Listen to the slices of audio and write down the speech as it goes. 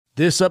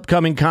This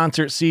upcoming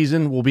concert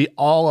season will be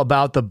all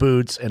about the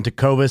boots, and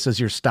Tecovas is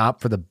your stop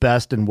for the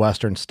best in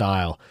Western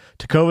style.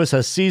 Tecovas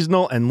has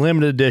seasonal and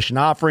limited edition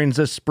offerings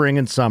this spring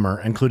and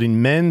summer,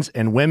 including men's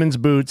and women's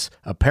boots,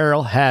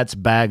 apparel, hats,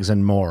 bags,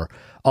 and more.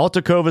 All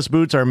Tecovas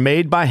boots are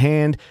made by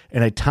hand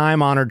in a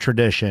time-honored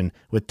tradition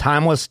with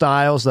timeless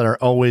styles that are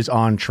always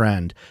on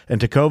trend. And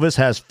Tecovas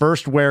has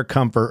first wear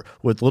comfort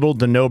with little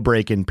to no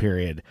break-in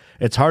period.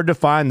 It's hard to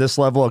find this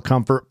level of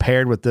comfort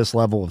paired with this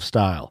level of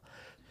style.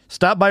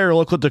 Stop by your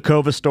local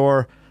Tecovas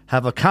store,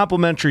 have a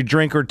complimentary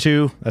drink or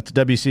two, that's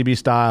WCB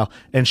style,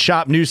 and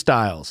shop new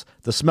styles.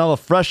 The smell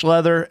of fresh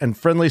leather and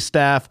friendly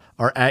staff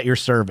are at your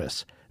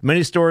service.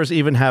 Many stores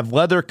even have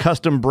leather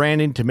custom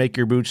branding to make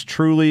your boots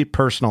truly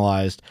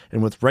personalized.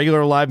 And with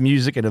regular live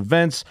music and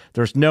events,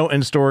 there's no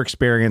in-store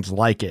experience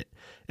like it.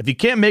 If you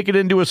can't make it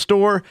into a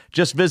store,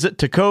 just visit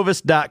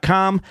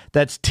tecovas.com.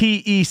 That's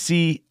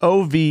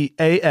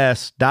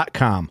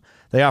TECOVAS.com.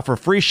 They offer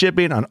free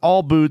shipping on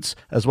all boots,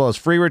 as well as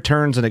free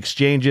returns and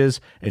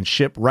exchanges, and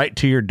ship right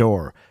to your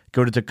door.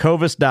 Go to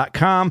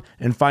tecovas.com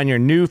and find your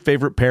new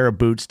favorite pair of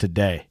boots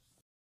today.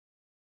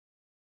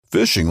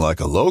 Fishing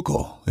like a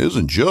local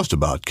isn't just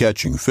about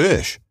catching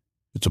fish.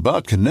 It's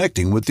about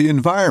connecting with the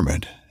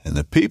environment and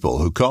the people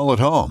who call it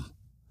home.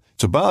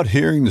 It's about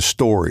hearing the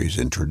stories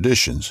and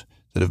traditions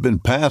that have been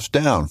passed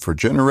down for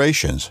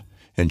generations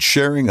and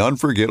sharing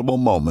unforgettable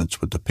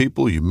moments with the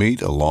people you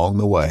meet along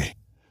the way.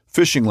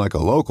 Fishing like a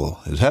local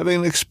is having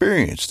an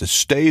experience that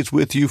stays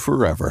with you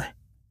forever.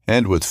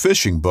 And with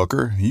Fishing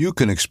Booker, you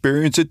can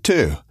experience it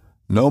too,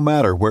 no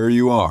matter where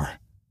you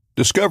are.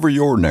 Discover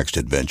your next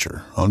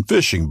adventure on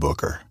Fishing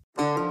Booker.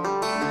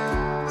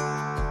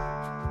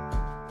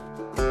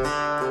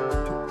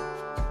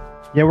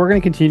 Yeah, we're going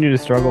to continue to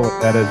struggle with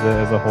that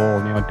as a whole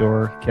in the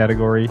outdoor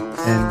category,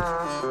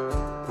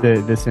 and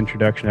this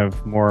introduction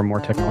of more and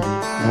more technology.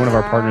 And one of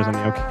our partners on the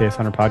OKS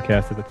Hunter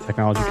podcast is a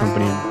technology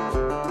company.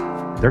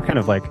 They're kind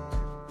of like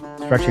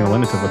stretching the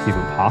limits of what's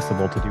even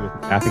possible to do with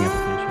mapping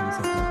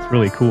applications. And it's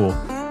really cool.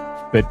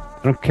 But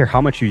I don't care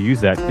how much you use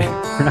that.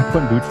 You're not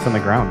putting boots on the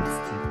ground.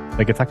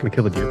 It's not going to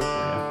kill the deer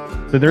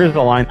for you. So there is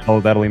a line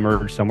that'll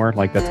emerge somewhere.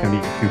 That's going to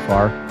be too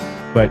far.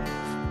 But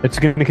it's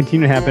going to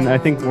continue to happen. I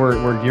think where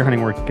deer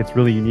hunting where it gets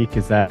really unique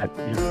is that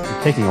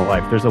you're taking a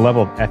life. There's a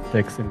level of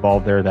ethics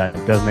involved there that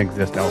doesn't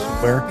exist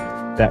elsewhere.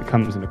 That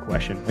comes into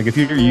question. If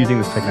you're using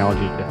this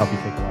technology to help you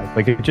take a life,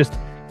 it just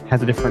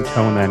has a different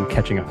tone than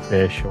catching a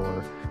fish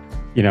or,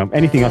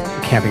 anything else,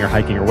 camping or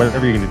hiking or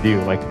whatever you're going to do.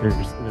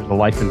 There's a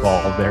life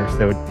involved there.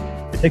 So it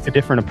takes a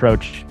different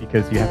approach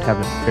because you have to have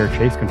a fair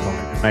chase component.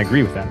 And I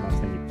agree with that. I'm not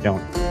saying you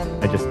don't.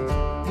 I just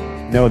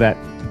know that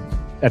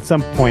at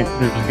some point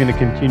there's going to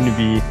continue to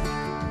be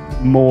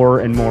more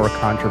and more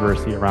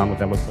controversy around what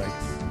that looks like.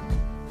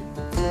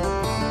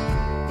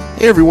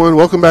 Hey everyone,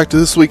 welcome back to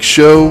this week's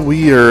show.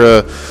 We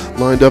are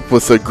lined up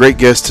with a great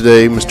guest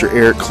today, Mr.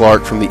 Eric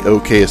Clark from the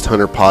Okayest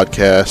Hunter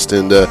podcast.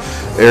 And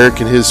Eric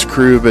and his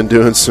crew have been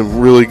doing some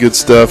really good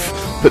stuff,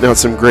 putting out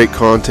some great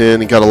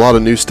content, and got a lot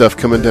of new stuff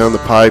coming down the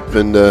pipe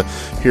and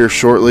here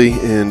shortly.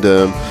 And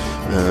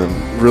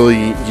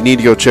really, you need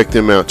to go check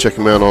them out. Check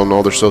them out on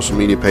all their social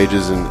media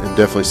pages and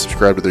definitely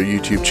subscribe to their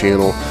YouTube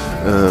channel.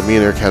 Me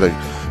and Eric had a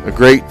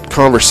great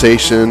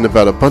conversation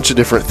about a bunch of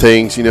different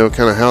things, kind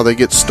of how they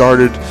get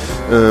started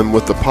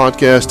with the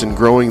podcast and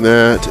growing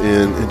that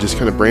and just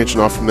kind of branching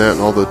off from that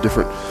and all the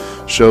different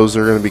shows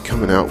they're going to be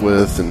coming out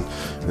with and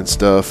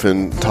stuff,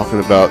 and talking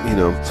about,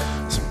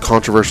 some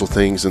controversial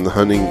things in the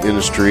hunting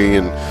industry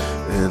and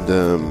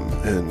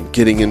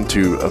getting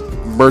into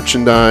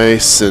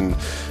merchandise and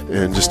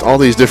just all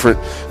these different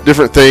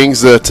things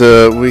that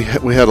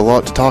we had a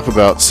lot to talk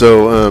about.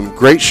 So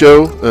great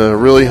show.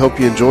 Really hope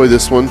you enjoy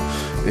this one.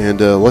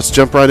 And let's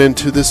jump right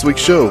into this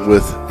week's show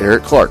with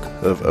Eric Clark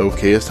of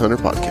Okayest Hunter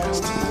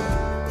Podcast.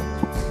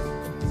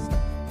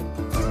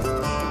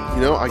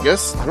 I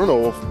guess, I don't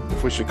know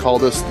if we should call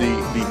this the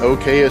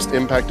Okayest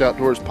Impact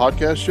Outdoors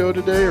podcast show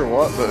today or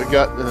what, but we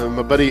got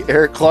my buddy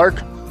Eric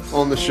Clark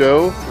on the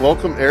show.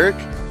 Welcome, Eric.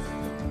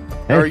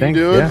 How are you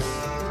doing?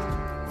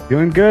 Yeah.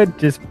 Doing good.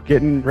 Just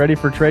getting ready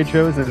for trade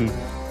shows, and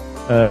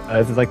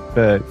this is I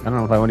don't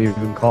know if I want to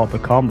even call it the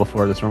calm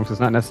before this room, because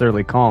it's not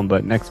necessarily calm,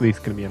 but next week's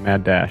going to be a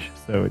mad dash.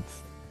 So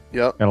it's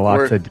got a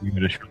lot to do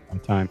in a short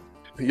amount of time.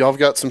 Y'all have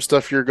got some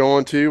stuff you're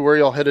going to. Where are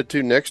y'all headed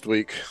to next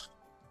week?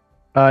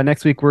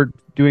 Next week we're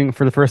doing,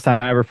 for the first time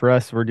ever for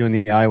us, we're doing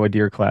the Iowa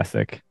Deer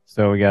Classic.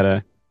 So we got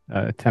a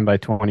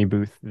 10x20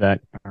 booth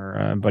that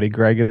our buddy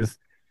Greg is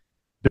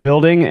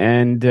building,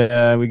 and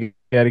we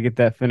got to get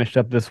that finished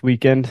up this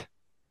weekend.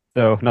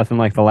 So nothing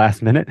like the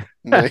last minute.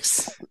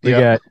 Nice. We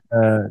got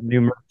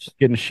new merch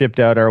getting shipped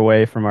out our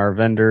way from our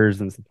vendors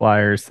and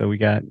suppliers. So we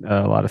got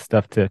a lot of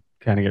stuff to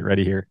kind of get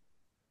ready here.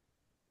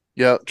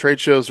 Yeah, trade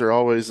shows are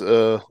always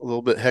a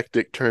little bit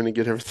hectic trying to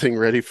get everything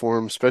ready for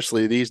them,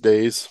 especially these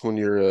days when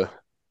you're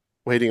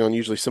waiting on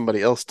usually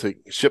somebody else to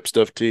ship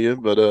stuff to you.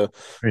 But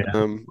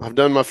I've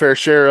done my fair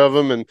share of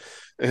them,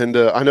 and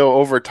I know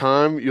over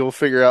time you'll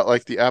figure out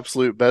the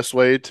absolute best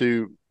way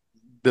to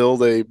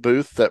build a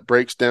booth that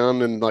breaks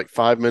down in like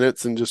 5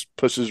 minutes and just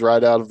pushes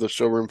right out of the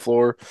showroom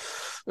floor.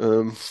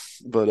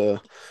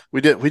 But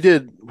we did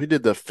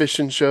the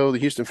fishing show, the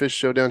Houston Fish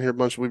Show down here a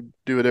bunch. We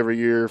do it every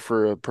year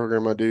for a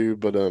program I do,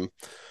 but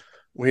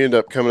we end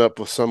up coming up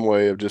with some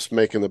way of just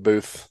making the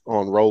booth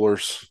on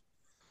rollers.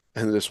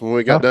 And just when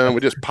we got done,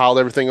 we just piled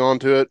everything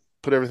onto it,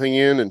 put everything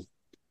in, and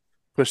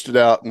pushed it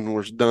out, and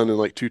we're done in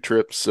like 2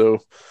 trips. So,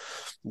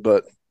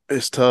 but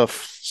it's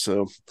tough.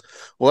 So,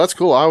 well, that's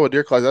cool. Iowa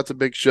Deer Class, that's a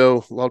big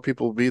show. A lot of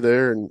people will be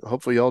there, and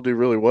hopefully y'all do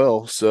really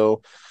well.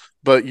 So,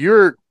 but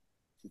you're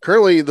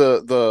currently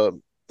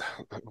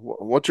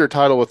what's your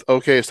title with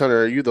Okayest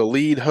Hunter? Are you the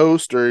lead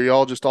host, or are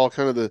y'all just all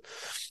kind of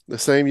the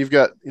same? You've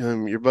got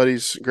your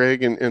buddies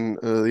Greg and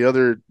the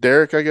other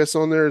Derek, I guess,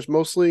 on there is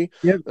mostly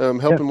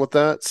helping with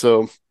that.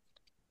 So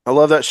I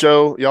love that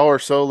show. Y'all are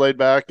so laid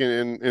back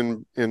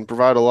and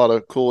provide a lot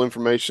of cool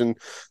information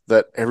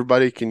that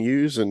everybody can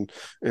use, and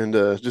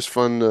just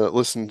fun to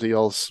listen to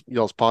y'all's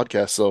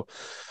podcast. So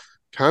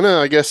kind of,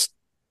 I guess,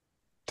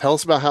 tell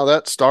us about how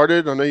that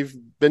started. I know you've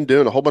been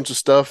doing a whole bunch of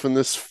stuff in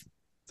this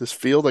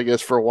field, I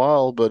guess, for a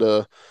while, but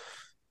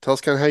tell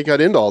us kind of how you got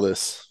into all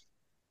this.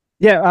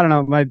 Yeah, I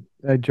don't know.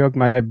 I joke,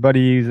 my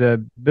buddy's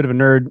a bit of a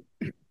nerd.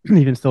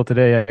 Even still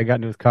today, I got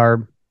into his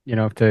car, I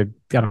don't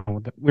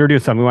know, we were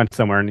doing something. We went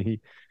somewhere, and he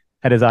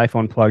had his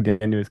iPhone plugged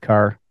into his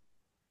car.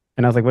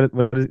 And I was like,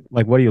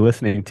 what are you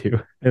listening to?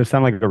 It would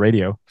sound like a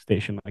radio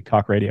station, like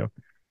talk radio.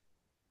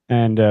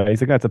 And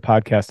he's like, that's a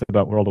podcast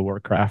about World of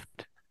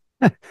Warcraft.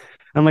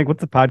 I'm like,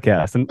 what's a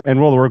podcast? And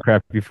World of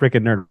Warcraft, you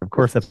freaking nerd. Of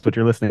course, that's what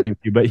you're listening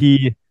to. But I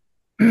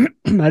didn't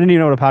even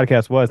know what a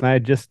podcast was. And I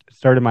had just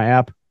started my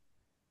app,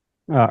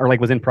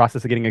 was in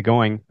process of getting it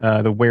going,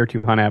 the Where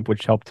to Hunt app,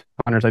 which helped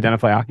hunters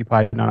identify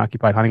occupied and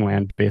unoccupied hunting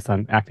land based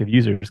on active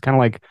users, kind of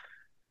like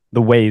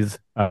the Waze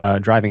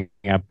driving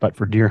app, but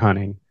for deer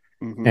hunting.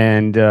 Mm-hmm.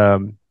 And,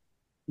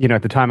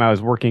 at the time I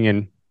was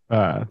working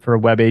for a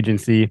web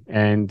agency,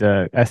 and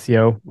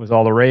SEO was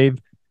all the rave.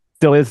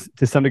 Still is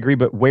to some degree,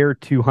 but Where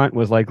to Hunt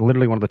was like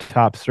literally one of the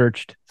top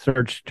search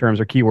terms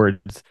or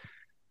keywords.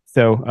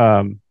 So,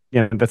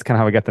 that's kind of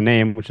how I got the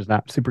name, which is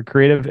not super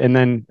creative. And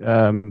then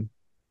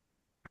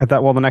I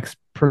thought, well, the next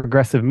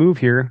progressive move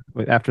here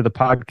after the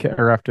podcast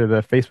or after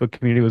the Facebook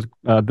community was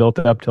built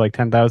up to like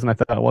 10,000, I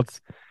thought, well,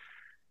 let's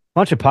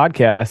launch a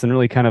podcast and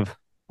really kind of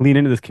lean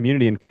into this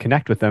community and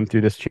connect with them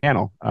through this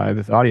channel,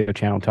 this audio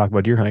channel, talk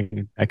about deer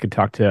hunting. I could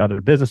talk to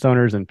other business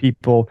owners and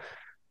people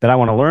that I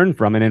want to learn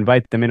from and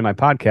invite them into my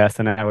podcast.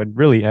 And I would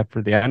really,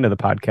 after the end of the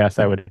podcast,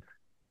 I would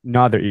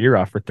nod their ear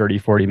off for 30,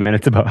 40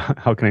 minutes about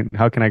how can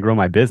I grow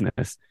my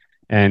business.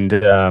 And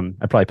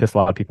I probably pissed a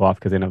lot of people off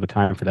because they don't have the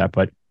time for that.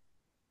 But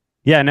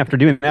yeah, and after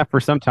doing that for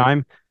some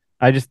time,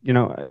 I just,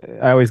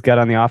 I always got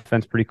on the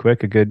offense pretty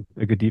quick. A good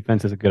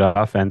defense is a good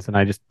offense. And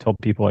I just told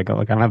people like I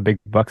don't have big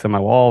bucks on my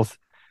walls.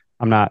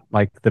 I'm not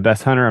like the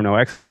best hunter. I'm no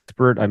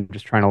expert. I'm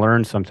just trying to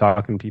learn. So I'm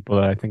talking to people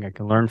that I think I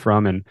can learn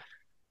from. And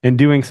in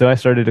doing so, I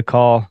started to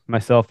call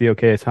myself the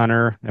Okayest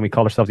Hunter, and we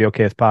called ourselves the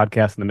Okayest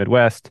Podcast in the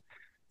Midwest.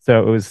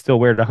 So it was still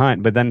Where to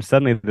Hunt. But then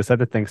suddenly this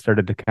other thing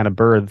started to kind of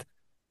birth.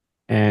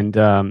 And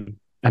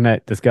I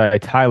met this guy,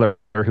 Tyler,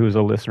 who was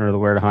a listener of the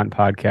Where to Hunt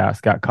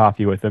podcast, got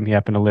coffee with him. He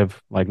happened to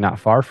live like not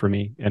far from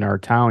me in our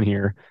town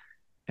here.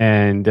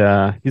 And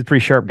he's a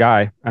pretty sharp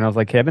guy. And I was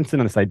like, hey, I've been sitting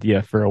on this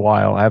idea for a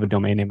while. I have a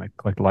domain name. I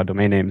collect a lot of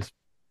domain names.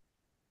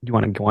 Do you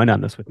want to go in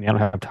on this with me? I don't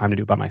have time to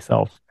do it by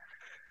myself.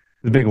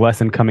 The big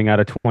lesson coming out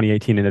of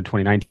 2018 into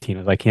 2019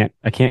 was I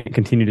can't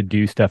continue to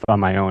do stuff on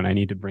my own. I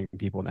need to bring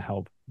people to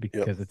help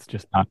because it's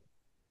just not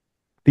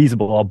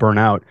feasible. I'll burn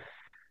out.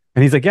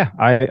 And he's like, yeah,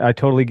 I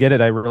totally get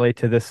it. I relate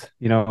to this,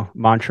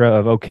 mantra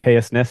of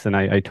okayestness, and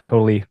I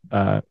totally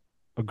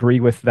agree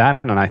with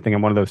that. And I think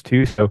I'm one of those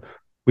too. So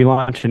we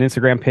launched an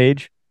Instagram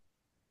page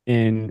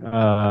in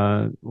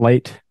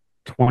late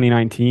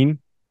 2019.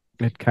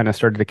 It kind of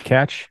started to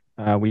catch.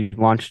 We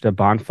launched a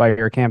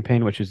bonfire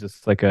campaign, which is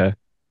just like a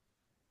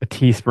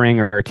Teespring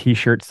or a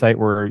t-shirt site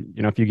where,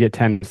 if you get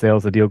 10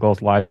 sales, the deal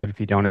goes live. If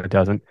you don't, it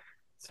doesn't.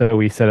 So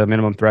we set a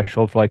minimum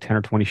threshold for like 10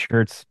 or 20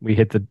 shirts. We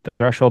hit the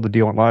threshold, the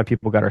deal went live,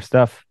 people got our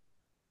stuff.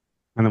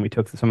 And then we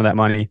took some of that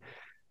money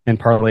and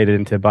parlayed it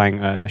into buying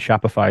a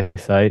Shopify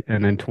site.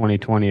 And in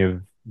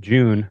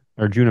June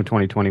of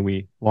 2020,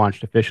 we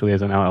launched officially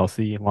as an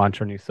LLC,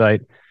 launched our new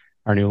site,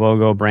 our new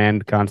logo,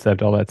 brand,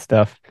 concept, all that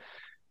stuff.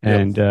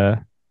 And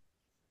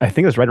I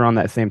think it was right around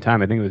that same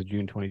time. I think it was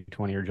June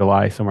 2020 or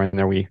July, somewhere in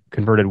there, we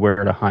converted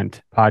Where to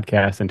Hunt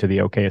podcast into the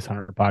Okayest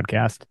Hunter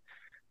podcast.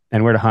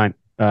 And Where to Hunt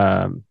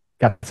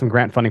got some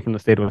grant funding from the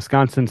state of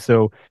Wisconsin.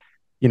 So,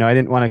 I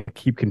didn't want to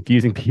keep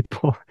confusing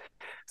people.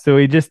 So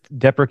we just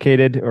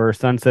deprecated or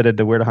sunsetted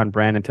the Where to Hunt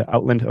brand into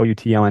Outland,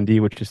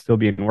 OUTLND, which is still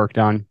being worked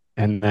on.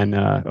 And then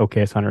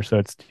Okayest Hunter. So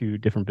it's two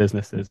different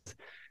businesses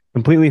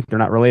completely. They're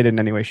not related in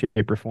any way,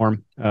 shape, or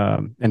form.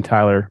 And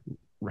Tyler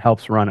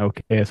helps run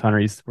Okayest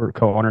Hunter. We're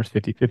co-owners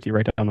 50-50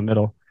 right down the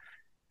middle.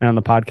 And on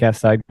the podcast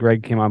side,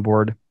 Greg came on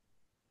board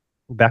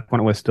back when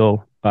it was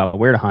still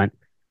Where to Hunt.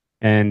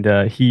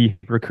 And he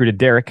recruited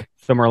Derek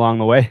somewhere along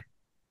the way.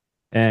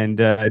 And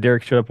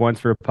Derek showed up once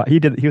for he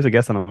was a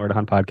guest on the Lord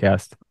Hunt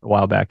podcast a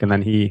while back, and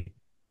then he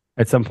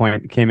at some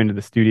point came into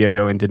the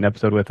studio and did an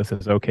episode with us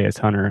as OKS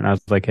Hunter, and I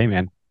was like, hey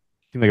man,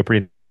 you seem like a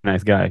pretty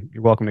nice guy.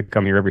 You're welcome to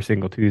come here every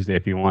single Tuesday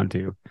if you want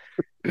to.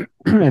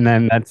 And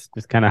then that's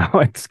just kind of how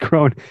it's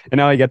grown. And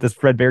now I got this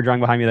Fred Bear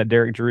drawing behind me that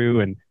Derek drew,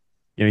 and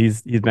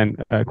he's been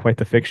quite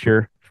the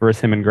fixture for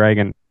us, him and Greg,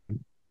 and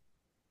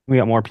we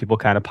got more people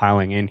kind of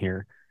piling in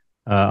here.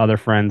 Other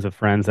friends of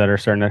friends that are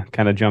starting to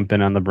kind of jump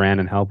in on the brand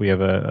and help. We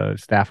have a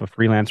staff of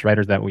freelance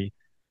writers that we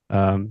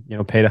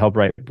pay to help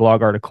write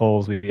blog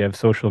articles. We have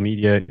social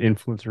media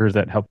influencers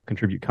that help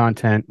contribute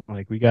content.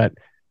 Like, we got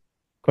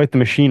quite the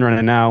machine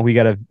running now. We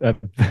got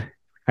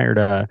hired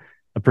a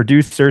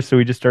producer, so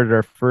we just started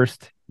our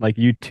first like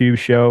YouTube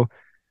show.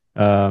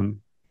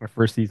 Our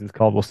first season's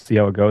called We'll See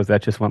How It Goes.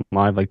 That just went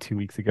live like 2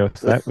 weeks ago,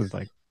 so that was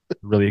like a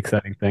really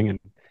exciting thing. And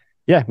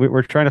yeah,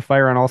 we're trying to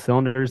fire on all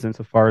cylinders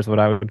insofar as what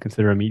I would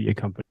consider a media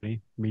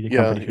company.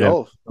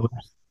 Y'all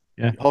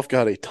have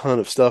got a ton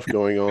of stuff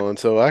going on.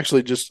 So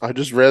actually, I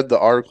just read the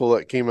article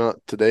that came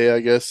out today,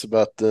 I guess,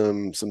 about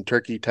some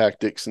turkey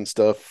tactics and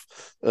stuff.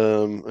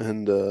 I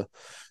mean,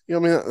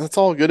 that's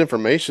all good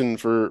information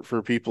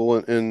for people,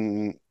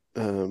 and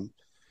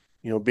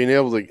being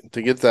able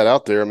to get that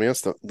out there. I mean,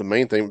 that's the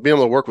main thing. Being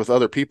able to work with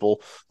other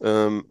people,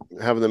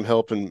 having them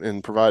help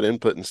and provide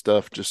input and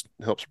stuff just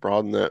helps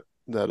broaden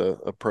that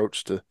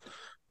approach to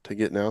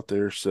getting out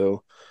there.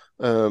 So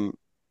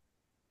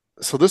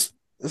this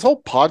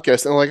whole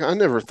podcast, and like, I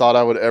never thought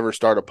I would ever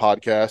start a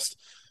podcast,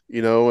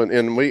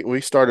 and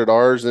we started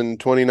ours in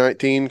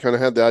 2019, kind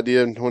of had the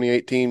idea in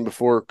 2018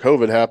 before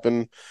COVID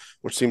happened,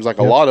 which seems like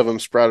a lot of them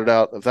sprouted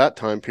out of that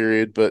time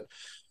period. But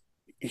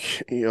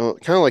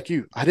kind of like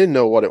you, I didn't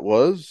know what it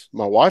was.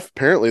 My wife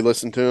apparently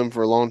listened to him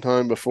for a long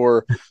time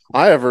before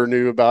I ever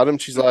knew about him.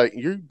 She's like,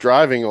 you're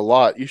driving a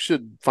lot, you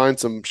should find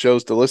some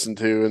shows to listen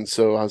to. And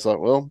so I was like,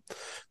 well,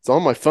 it's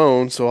on my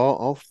phone, so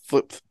I'll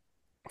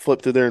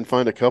flip through there and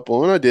find a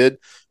couple. And I did,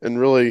 and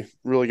really,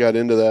 really got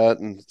into that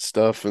and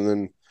stuff. And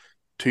then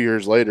 2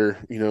 years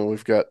later,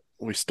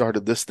 we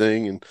started this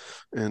thing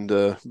and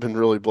been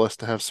really blessed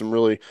to have some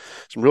really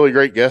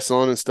great guests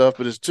on and stuff.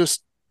 But it's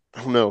just,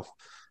 I don't know,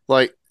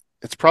 like,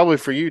 it's probably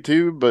for you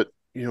too, but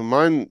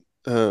mine,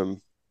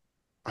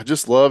 I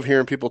just love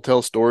hearing people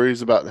tell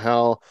stories about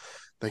how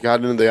they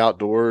got into the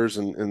outdoors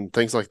and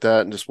things like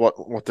that, and just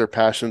what they're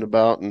passionate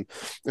about. And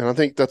I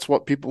think that's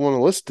what people want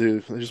to listen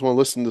to. They just want to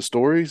listen to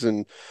stories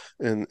and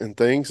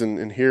things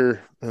and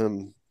hear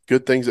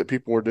good things that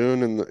people are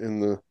doing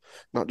in the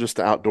not just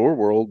the outdoor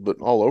world, but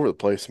all over the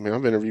place. I mean,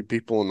 I've interviewed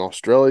people in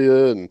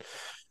Australia and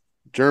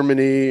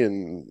Germany,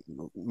 and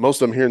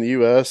most of them here in the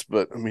US,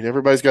 but I mean,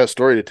 everybody's got a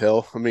story to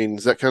tell. I mean,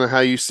 is that kind of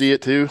how you see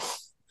it too?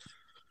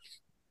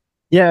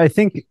 Yeah, I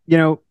think,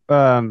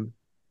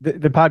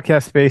 the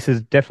podcast space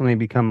has definitely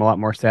become a lot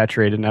more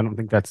saturated, and I don't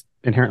think that's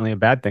inherently a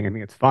bad thing. I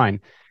think it's fine.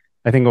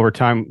 I think over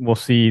time we'll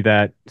see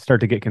that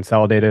start to get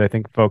consolidated. I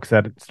think folks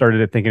that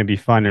started it thinking it'd be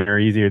fun or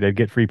easier, they'd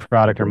get free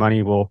product or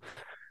money, will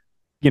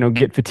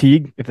get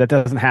fatigued if that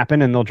doesn't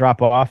happen, and they'll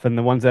drop off. And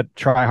the ones that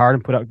try hard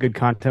and put out good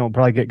content will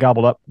probably get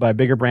gobbled up by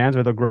bigger brands,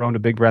 or they'll grow into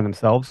big brand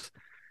themselves.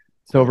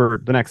 So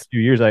over the next few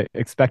years, I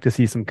expect to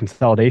see some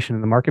consolidation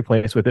in the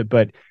marketplace with it.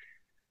 But,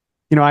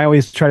 I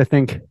always try to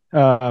think,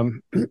 I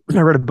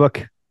read a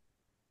book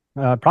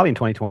probably in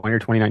 2020 or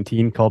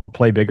 2019 called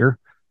Play Bigger.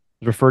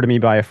 It was referred to me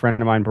by a friend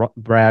of mine,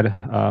 Brad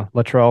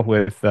Luttrell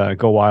with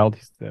Go Wild.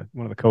 He's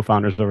one of the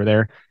co-founders over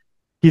there.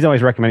 He's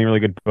always recommending really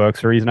good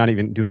books, or he's not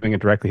even doing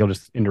it directly. He'll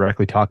just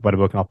indirectly talk about a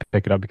book, and I'll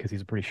pick it up because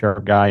he's a pretty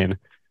sharp guy. And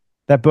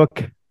that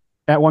book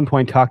at one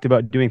point talked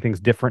about doing things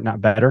different, not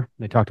better.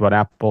 They talked about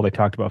Apple. They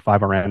talked about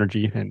 5 Hour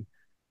Energy. And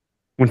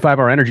when 5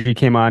 Hour Energy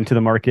came on to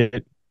the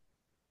market,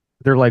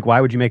 they're like,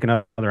 why would you make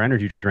another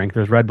energy drink?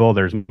 There's Red Bull,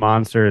 there's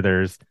Monster,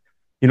 there's,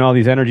 all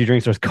these energy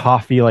drinks, there's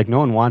coffee. Like, no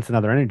one wants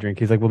another energy drink.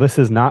 He's like, well, this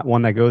is not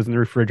one that goes in the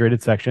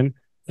refrigerated section.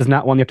 This is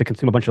not one you have to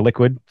consume a bunch of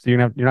liquid. So you're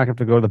not going to have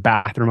to go to the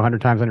bathroom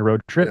 100 times on your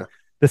road trip. Yeah.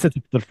 This sits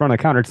at the front of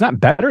the counter. It's not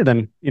better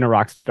than,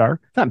 Rockstar.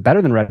 It's not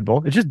better than Red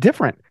Bull. It's just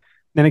different.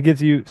 And it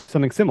gives you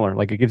something similar.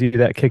 Like, it gives you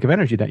that kick of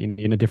energy that you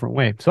need in a different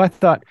way. So I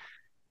thought,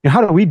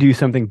 how do we do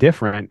something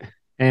different?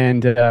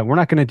 And we're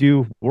not going to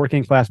do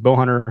working class bow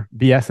hunter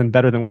BS and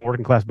better than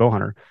working class bow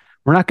hunter.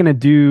 We're not going to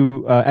do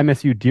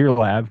MSU Deer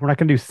Lab. We're not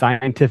going to do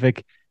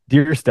scientific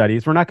deer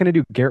studies. We're not going to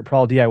do Garrett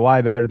Prawl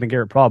DIY better than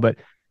Garrett Prawl. But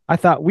I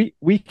thought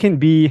we can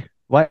be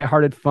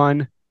lighthearted,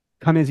 fun,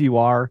 come as you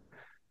are.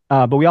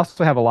 But we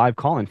also have a live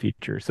call-in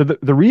feature. So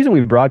the reason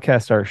we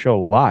broadcast our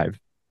show live,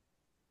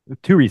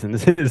 2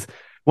 reasons. This is,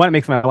 one, it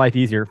makes my life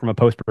easier from a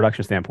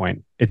post-production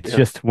standpoint. It's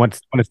just when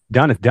it's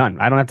done, it's done.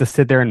 I don't have to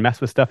sit there and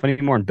mess with stuff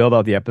anymore and build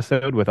out the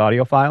episode with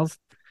audio files,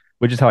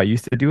 which is how I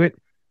used to do it.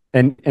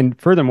 And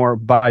furthermore,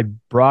 by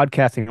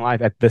broadcasting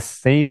live at the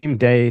same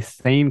day,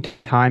 same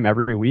time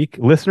every week,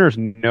 listeners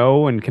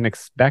know and can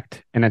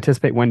expect and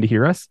anticipate when to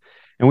hear us.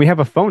 And we have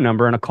a phone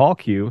number and a call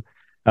queue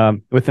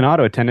with an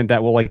auto attendant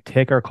that will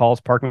take our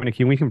calls, park them in a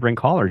queue, and we can bring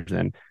callers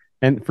in.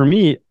 And for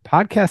me,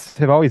 podcasts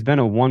have always been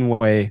a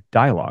one-way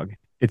dialogue.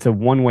 It's a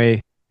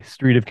one-way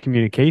street of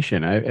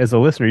communication. As a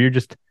listener,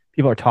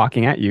 people are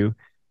talking at you.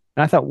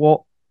 And I thought,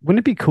 well, wouldn't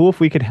it be cool if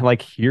we could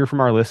like hear from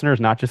our listeners,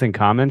 not just in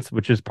comments,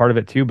 which is part of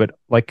it too, but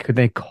like, could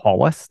they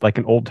call us like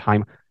an old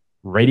time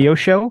radio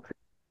show?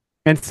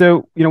 And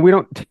so, we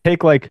don't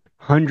take like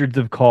hundreds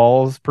of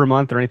calls per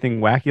month or anything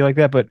wacky like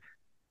that, but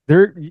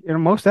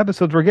most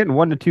episodes we're getting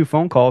 1 to 2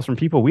 phone calls from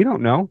people we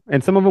don't know.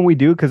 And some of them we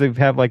do because we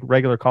have like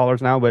regular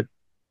callers now, but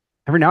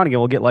every now and again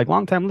we'll get like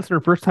long time listener,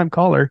 first time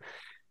caller.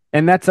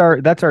 And that's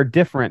our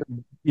different,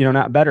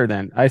 not better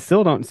than. I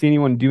still don't see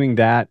anyone doing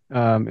that.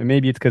 And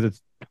maybe it's because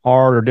it's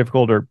hard or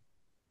difficult, or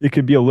it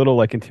could be a little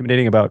like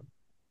intimidating about.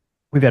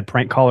 We've had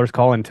prank callers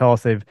call and tell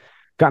us they've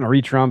gotten a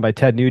reach around by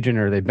Ted Nugent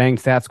or they banged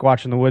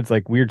Sasquatch in the woods,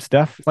 like weird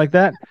stuff like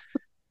that.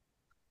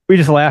 We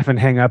just laugh and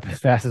hang up as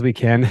fast as we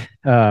can.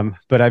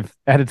 But I've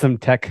added some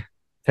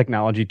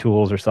technology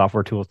tools or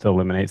software tools to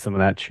eliminate some of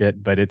that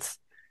shit. But it's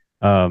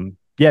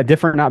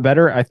different, not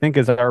better, I think,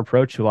 is our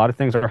approach to a lot of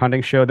things. Our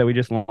hunting show that we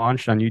just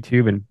launched on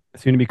YouTube and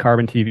soon to be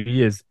Carbon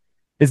TV is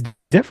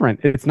different.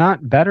 It's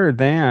not better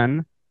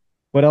than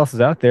what else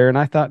is out there. And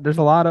I thought there's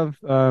a lot of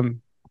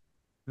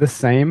the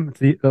same,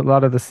 a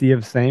lot of the sea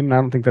of same. And I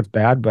don't think that's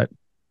bad, but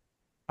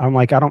I'm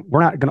like,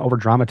 we're not going to over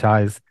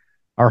dramatize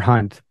our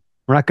hunt.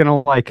 We're not going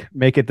to like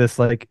make it this,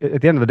 like,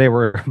 at the end of the day,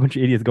 we're a bunch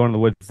of idiots going to the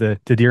woods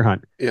to deer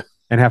hunt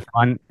and have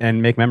fun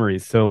and make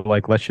memories. So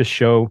like, let's just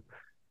show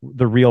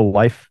the real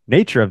life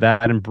nature of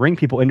that and bring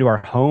people into our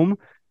home,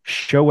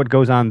 show what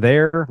goes on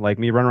there. Like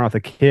me running around with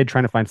a kid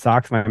trying to find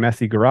socks in my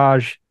messy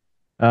garage,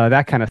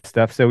 that kind of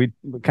stuff. So we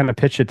kind of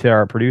pitched it to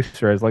our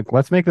producer as like,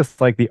 let's make this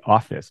like The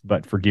Office,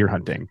 but for deer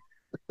hunting.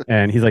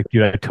 And he's like,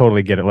 dude, I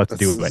totally get it. Let's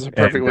do it. That's a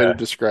perfect way to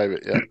describe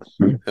it.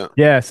 Yeah.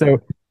 Yeah.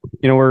 So,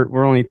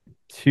 we're only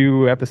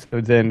 2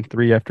 episodes in,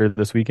 3 after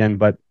this weekend,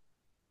 but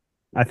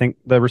I think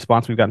the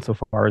response we've gotten so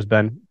far has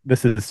been,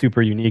 this is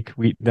super unique.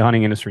 The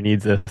hunting industry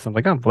needs this. I'm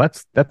like, oh, well,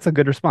 that's a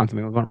good response. I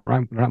mean,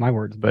 not my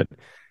words, but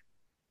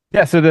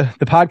yeah. So the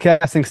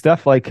podcasting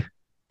stuff, like,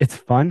 it's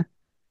fun.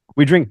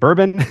 We drink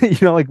bourbon,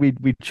 like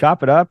we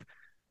chop it up.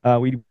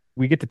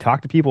 We get to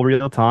talk to people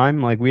real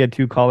time. Like we had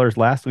 2 callers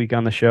last week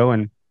on the show,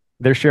 and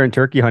they're sharing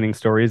turkey hunting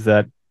stories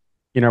that,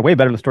 are way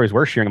better than the stories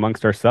we're sharing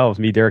amongst ourselves.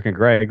 Me, Derek, and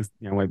Greg.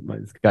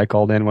 This guy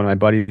called in, one of my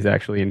buddies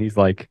actually, and he's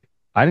like,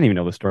 I didn't even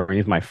know the story.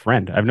 He's my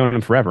friend. I've known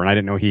him forever, and I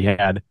didn't know he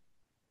had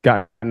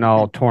gotten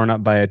all torn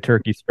up by a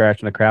turkey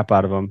scratching the crap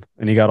out of him,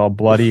 and he got all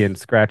bloody and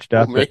scratched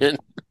up. Oh, man.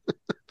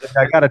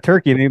 I got a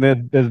turkey,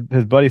 and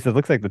his buddy says,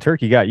 "Looks like the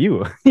turkey got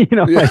you."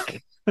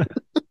 Like.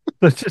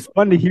 So it's just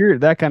fun to hear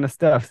that kind of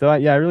stuff. So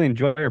I really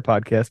enjoy your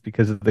podcast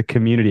because of the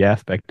community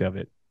aspect of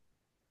it.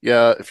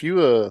 Yeah, if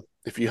you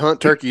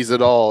hunt turkeys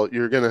at all,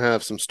 you're gonna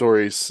have some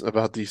stories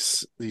about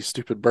these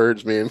stupid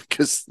birds, man,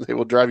 because they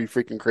will drive you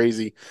freaking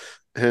crazy.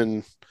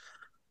 And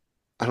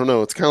I don't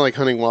know, it's kind of like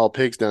hunting wild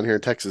pigs down here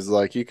in Texas.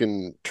 Like you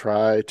can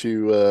try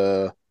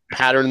to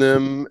pattern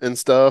them and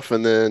stuff,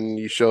 and then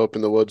you show up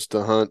in the woods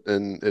to hunt,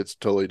 and it's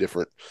totally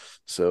different.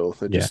 So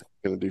they're just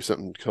gonna do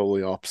something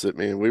totally opposite,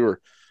 man.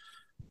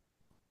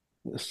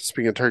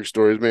 Speaking of turkey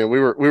stories, man, we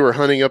were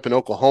hunting up in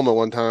Oklahoma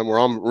one time, where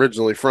I'm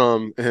originally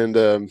from,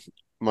 and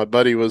my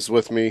buddy was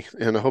with me,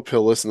 and I hope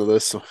he'll listen to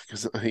this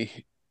because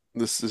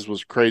this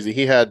was crazy.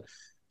 He had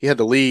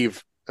to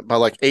leave by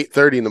like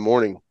 8:30 in the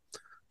morning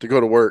to go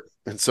to work,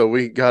 and so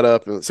we got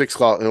up at 6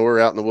 o'clock, and we were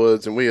out in the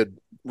woods, and we had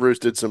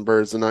roosted some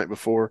birds the night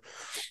before,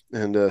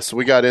 and so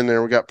we got in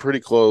there, we got pretty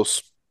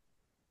close,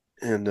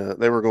 and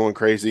they were going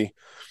crazy,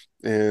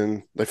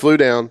 and they flew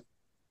down.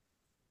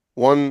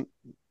 One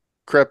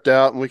crept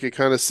out and we could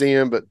kind of see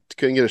him, but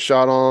couldn't get a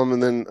shot on him.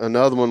 And then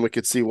another one we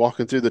could see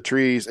walking through the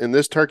trees. And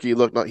this turkey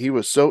looked like he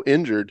was so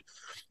injured,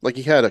 like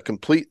he had a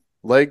complete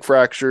leg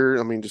fracture.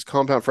 I mean, just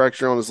compound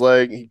fracture on his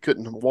leg. He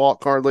couldn't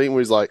walk hardly. And we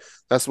was like,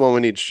 that's the one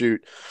we need to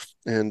shoot.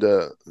 And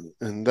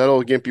that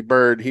old gimpy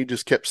bird, he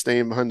just kept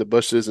staying behind the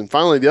bushes. And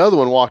finally the other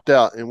one walked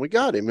out and we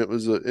got him. It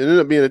ended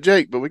up being a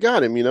Jake, but we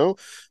got him,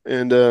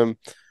 and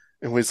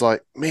we was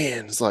like,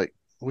 man, it's like,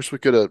 I wish we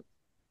could have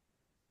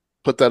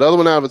put that other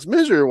one out of its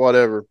misery or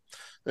whatever.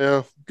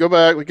 Yeah, go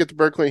back. We get the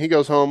bird clean. He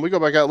goes home. We go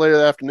back out later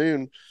that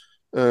afternoon,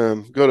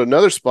 go to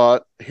another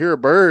spot, hear a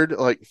bird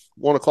like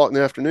 1 o'clock in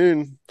the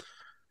afternoon,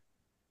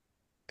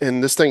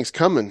 and this thing's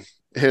coming.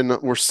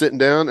 And we're sitting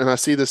down, and I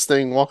see this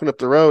thing walking up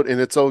the road, and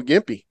it's old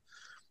Gimpy.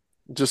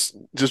 Just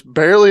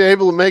barely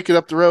able to make it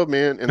up the road,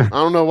 man. And I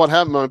don't know what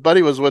happened. My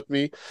buddy was with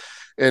me,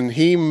 and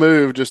he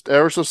moved just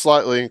ever so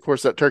slightly. And of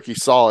course, that turkey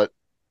saw it.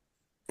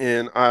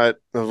 And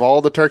of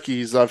all the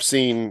turkeys I've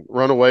seen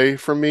run away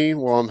from me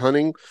while I'm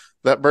hunting,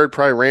 that bird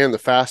probably ran the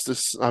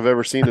fastest I've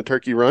ever seen a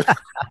turkey run.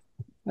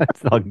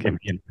 That's all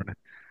Gimpy.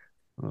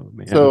 Oh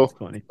man, so that's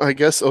funny. I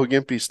guess old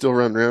Gimpy's still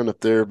running around up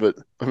there, but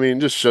I mean,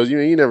 it just shows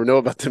you never know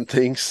about them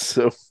things.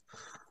 So,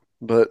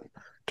 but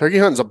turkey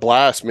hunting's a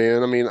blast,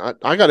 man. I mean,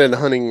 I got into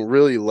hunting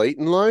really late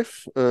in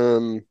life,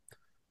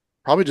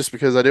 probably just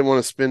because I didn't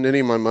want to spend any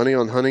of my money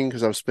on hunting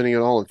because I was spending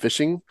it all on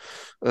fishing.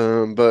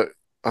 But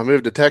I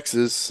moved to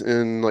Texas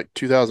in like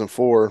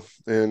 2004,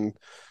 and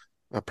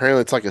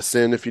apparently it's like a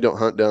sin if you don't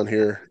hunt down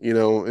here,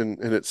 and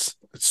it's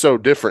so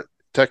different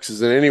Texas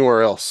than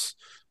anywhere else.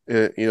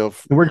 Where'd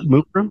you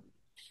move from?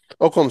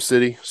 Oklahoma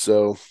City.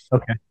 So,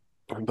 Okay.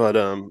 but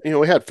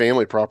we had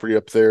family property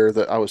up there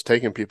that I was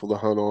taking people to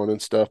hunt on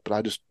and stuff, but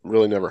I just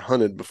really never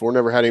hunted before.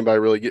 Never had anybody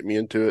really get me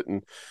into it,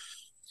 and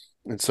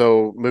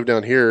so moved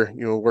down here,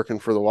 working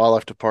for the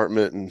wildlife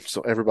department, and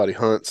so everybody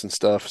hunts and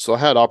stuff. So I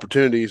had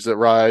opportunities that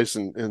rise,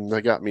 and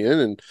they got me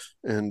in,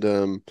 and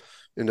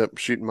ended up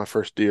shooting my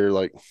first deer,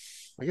 like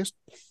I guess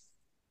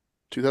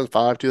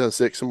 2005,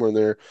 2006, somewhere in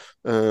there,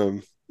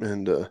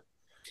 and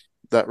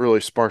that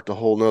really sparked a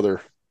whole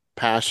nother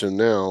passion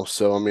now.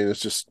 So I mean,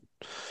 it's just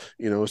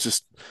kind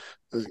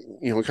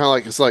of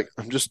like, it's like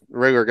I'm just a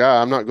regular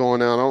guy. I'm not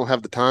going out. I don't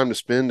have the time to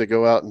spend to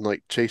go out and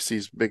like chase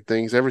these big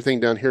things. Everything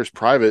down here is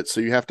private, so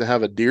you have to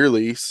have a deer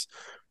lease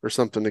or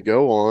something to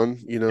go on,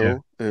 Yeah.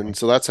 And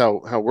so that's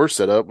how we're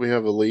set up. We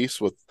have a lease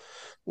with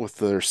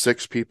there's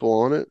 6 people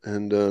on it,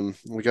 and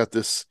we got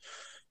this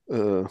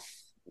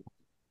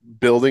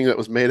building that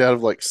was made out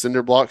of like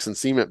cinder blocks and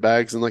cement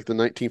bags in like the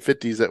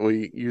 1950s that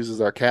we use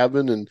as our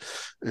cabin and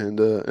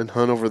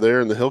hunt over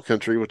there in the hill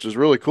country, which is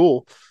really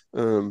cool.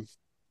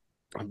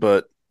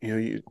 But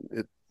I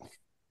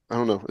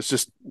don't know.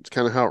 It's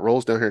kind of how it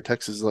rolls down here in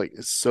Texas. Like,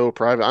 it's so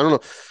private. I don't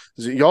know.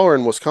 Y'all are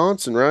in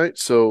Wisconsin, right?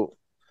 So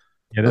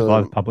Yeah, there's a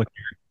lot of public.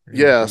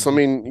 yeah. So I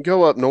mean, you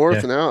go up north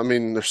Yeah. and out. I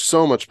mean, there's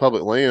so much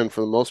public land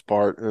for the most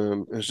part.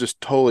 It's just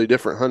totally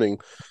different hunting.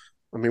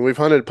 I mean, we've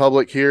hunted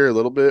public here a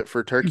little bit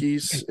for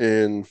turkeys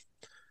and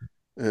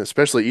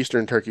especially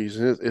eastern turkeys.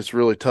 And it's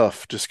really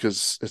tough just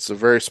because it's a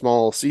very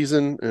small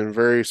season and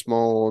very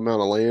small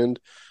amount of land,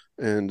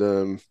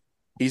 and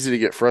easy to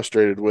get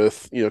frustrated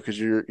with, because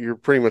you're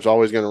pretty much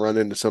always going to run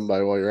into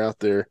somebody while you're out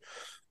there.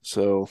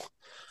 So,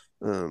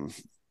 um,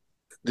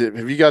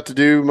 have you got to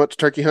do much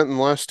turkey hunting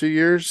the last 2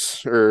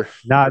 years, or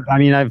Not, I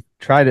mean, I've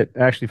tried it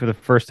actually for the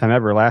first time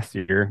ever last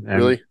year and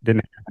really?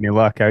 didn't have any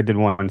luck. I did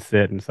one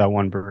sit and saw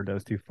one bird that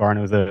was too far, and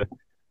it was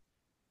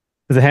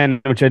a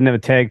hen which I didn't have a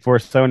tag for,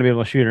 so I wouldn't be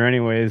able to shoot her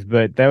anyways.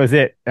 But that was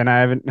it, and I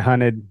haven't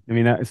hunted. I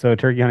mean, so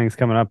turkey hunting's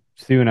coming up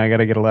soon. I got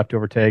to get a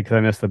leftover tag because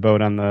I missed the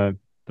boat on the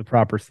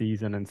proper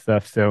season and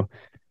stuff. So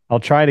I'll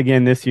try it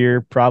again this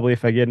year, probably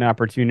if I get an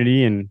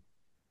opportunity. And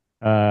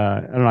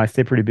I don't know, I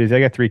stay pretty busy. I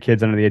got 3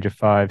 kids under the age of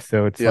 5,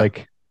 so it's Yeah.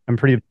 like I'm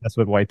pretty obsessed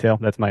with whitetail.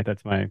 That's my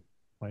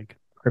like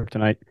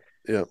kryptonite,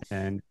 Yeah.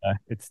 and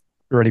it's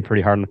already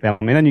pretty hard on the family.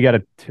 And then you got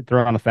to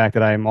throw on the fact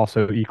that I'm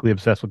also equally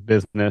obsessed with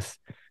business.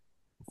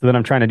 So then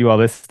I'm trying to do all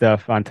this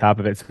stuff on top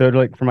of it. So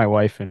like for my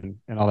wife and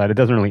all that, it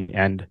doesn't really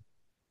end.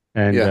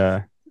 And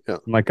Yeah. Yeah.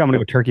 I'm like, I'm gonna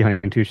go turkey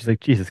hunting too. She's like,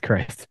 Jesus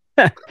Christ.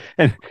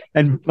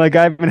 And like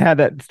I haven't had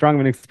that strong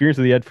of an experience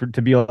with it yet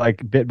to be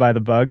like bit by the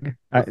bug.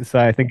 So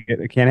I think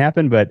it can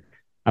happen, but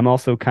I'm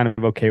also kind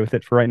of okay with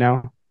it for right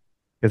now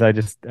because I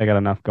got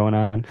enough going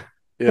on.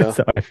 Yeah.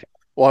 So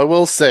Well, I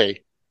will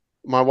say,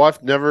 my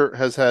wife never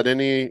has had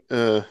any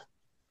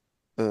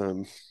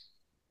um,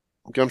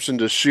 gumption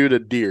to shoot a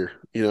deer.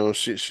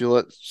 She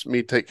lets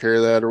me take care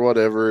of that or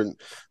whatever.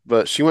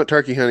 But she went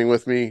turkey hunting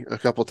with me a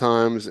couple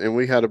times, and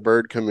we had a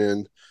bird come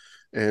in,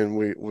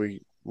 and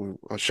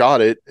I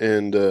shot it.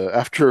 And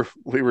after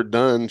we were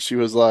done, she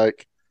was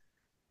like,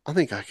 "I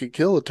think I could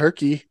kill a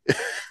turkey."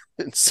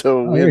 And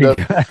so oh, there you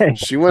go.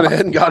 she went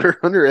ahead and got her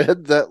hunter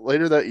ed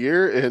later that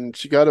year, and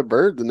she got a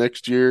bird the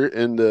next year.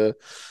 And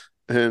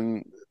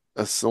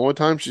that's the only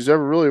time she's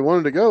ever really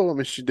wanted to go. I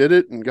mean, she did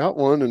it and got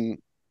one, and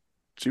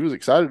she was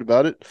excited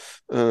about it.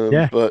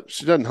 Yeah. But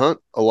she doesn't hunt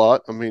a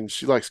lot. I mean,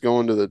 she likes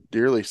going to the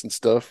deer lease and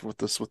stuff with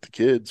the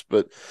kids.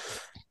 But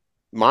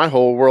my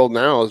whole world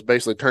now is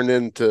basically turned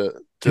into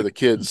the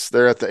kids.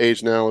 They're at the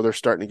age now where they're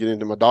starting to get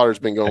into. My daughter's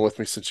been going with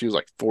me since she was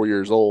like 4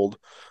 years old.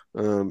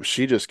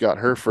 She just got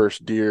her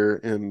first deer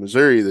in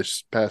Missouri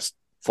this past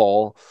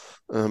fall,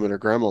 at her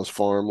grandma's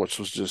farm, which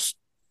was just,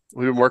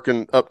 we've been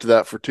working up to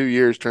that for 2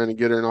 years, trying to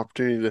get her an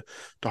opportunity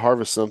to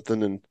harvest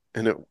something,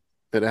 and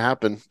it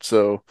happened.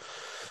 So,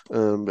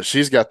 but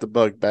she's got the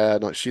bug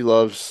bad. Like, she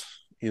loves,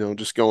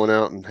 just going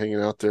out and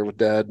hanging out there with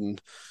dad,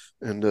 and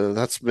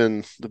that's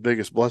been the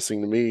biggest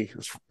blessing to me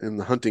in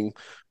the hunting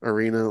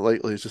arena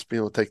lately, is just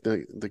being able to take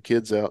the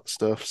kids out and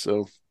stuff.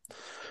 So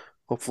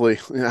hopefully,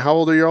 how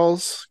old are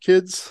y'all's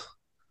kids?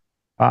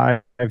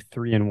 5,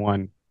 3, and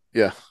 1.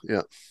 Yeah,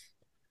 yeah.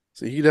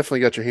 So you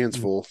definitely got your hands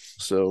full.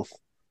 So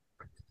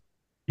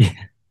Yeah.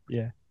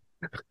 Yeah.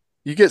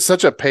 you get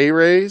such a pay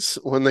raise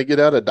when they get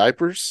out of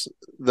diapers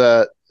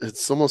that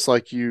it's almost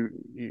like you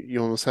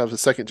almost have a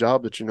second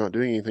job that you're not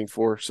doing anything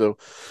for. So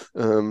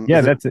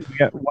Yeah, that's it. You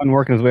got one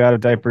working his way out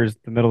of diapers.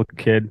 The middle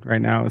kid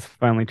right now is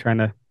finally trying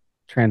to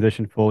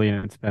transition fully,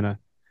 and it's been a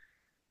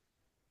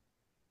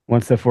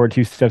one step forward,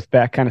 2 steps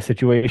back kind of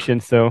situation.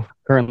 So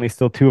currently,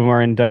 still 2 of them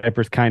are in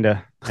diapers, kind of,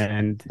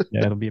 and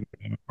yeah, it'll be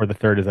before the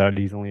third is out.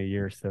 He's only a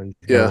year, so he's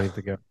got a ways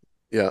to go.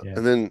 Yeah. Yeah.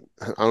 And then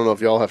I don't know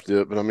if y'all have to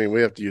do it, but I mean,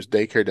 we have to use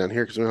daycare down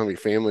here because we don't have any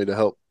family to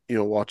help,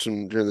 watch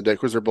them during the day. Of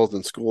course, they're both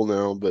in school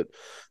now, but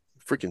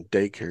freaking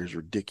daycare is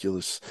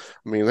ridiculous.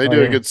 I mean, they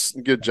do a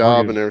good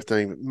job and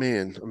everything, but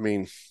man, I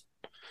mean,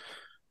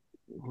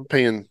 we're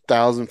paying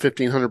 $1,000,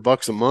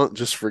 $1,500 a month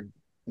just for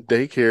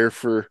daycare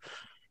for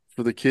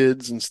for the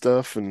kids and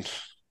stuff, and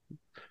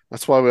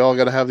that's why we all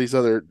got to have these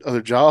other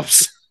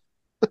jobs.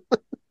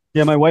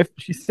 Yeah, my wife,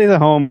 she stays at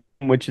home,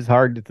 which is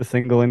hard. It's a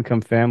single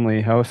income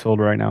family household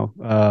right now.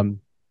 So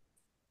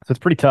it's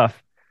pretty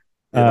tough,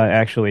 Yeah.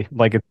 actually.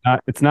 Like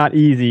it's not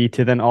easy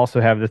to then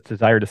also have this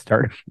desire to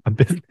start a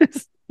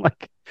business.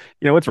 Like,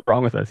 what's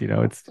wrong with us?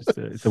 It's just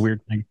it's a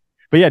weird thing.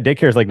 But yeah,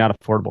 daycare is like not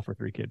affordable for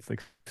 3 kids.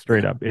 Like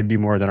straight up, it'd be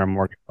more than our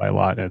mortgage by a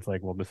lot. And it's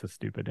like, well, this is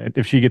stupid.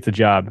 If she gets a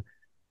job,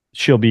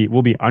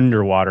 we'll be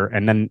underwater,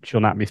 and then she'll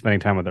not be spending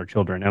time with our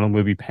children, and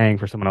we'll be paying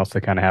for someone else to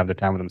kind of have the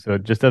time with them. So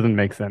it just doesn't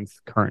make sense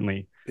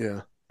currently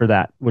Yeah. for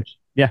that. Which,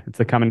 yeah,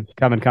 it's a common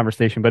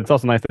conversation, but it's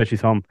also nice that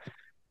she's home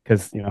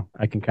because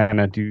I can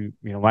kind of do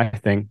my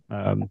thing.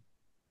 As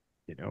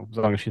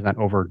long as she's not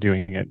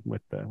overdoing it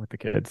with the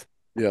kids.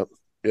 Yep.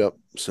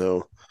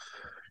 So,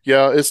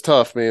 yeah, it's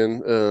tough,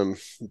 man.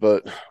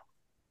 But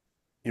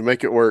you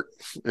make it work,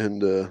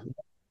 and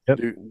Yep.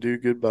 do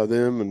good by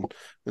them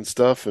and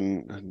stuff,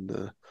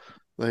 and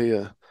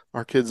they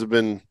our kids have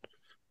been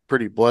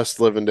pretty blessed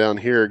living down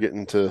here,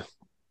 getting to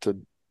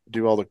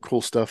do all the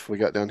cool stuff we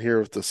got down here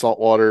with the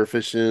saltwater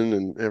fishing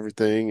and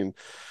everything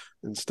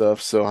and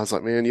stuff. So I was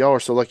like, man, y'all are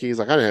so lucky. He's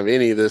like, I didn't have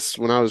any of this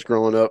when I was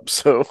growing up,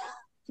 so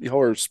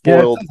y'all are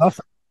spoiled. Yeah,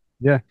 awesome.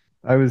 Yeah,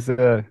 I was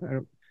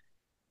I've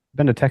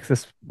been to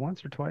Texas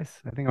once or twice.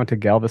 I think I went to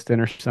Galveston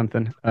or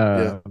something.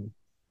 Yeah.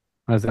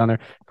 I was down there.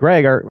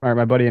 Greg,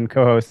 my buddy and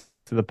co-host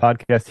to the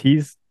podcast,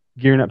 he's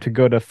gearing up to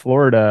go to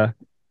Florida.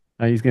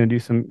 He's going to do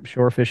some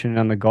shore fishing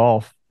on the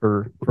Gulf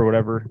for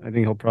whatever. I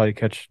think he'll probably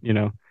catch,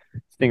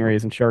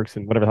 stingrays and sharks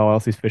and whatever the hell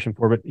else he's fishing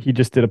for. But he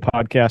just did a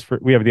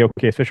podcast we have the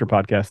OK Fisher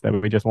podcast that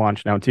we just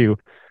launched now too.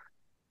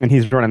 And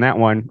he's running that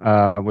one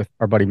with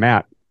our buddy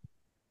Matt.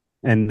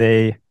 And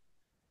they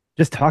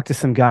just talked to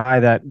some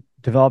guy that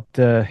developed,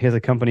 he has a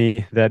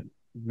company that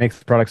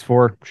makes products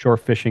for shore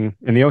fishing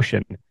in the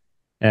ocean.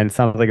 And it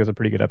sounds like it was a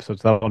pretty good episode.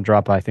 So that'll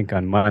drop, I think,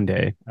 on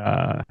Monday.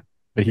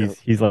 But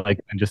he's like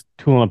just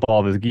tooling up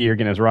all of his gear,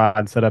 getting his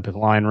rod set up, his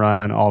line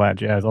run, all that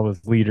jazz, all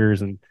his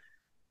leaders and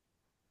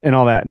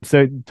all that.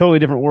 So totally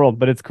different world,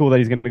 but it's cool that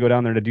he's going to go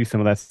down there to do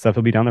some of that stuff.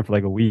 He'll be down there for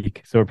like a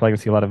week. So we're probably going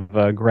to see a lot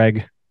of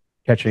Greg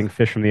catching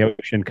fish from the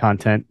ocean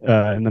content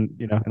and then,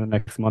 in the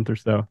next month or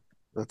so.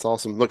 That's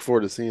awesome. Look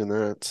forward to seeing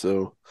that.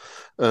 So,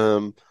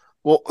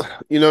 well,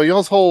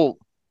 y'all's whole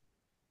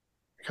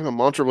kind of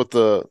mantra with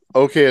the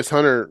OKS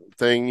Hunter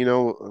thing,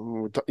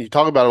 you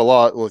talk about it a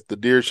lot with the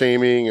deer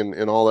shaming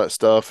and all that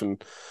stuff.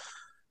 And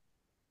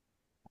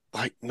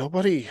like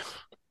nobody,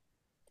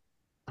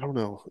 I don't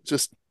know,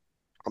 just,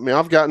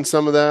 I've gotten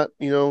some of that,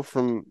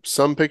 from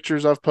some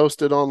pictures I've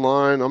posted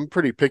online. I'm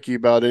pretty picky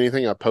about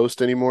anything I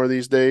post anymore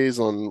these days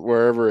on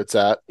wherever it's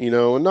at,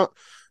 and not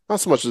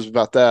so much as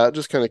about that,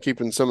 just kind of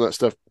keeping some of that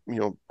stuff,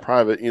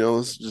 private,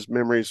 this is just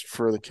memories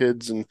for the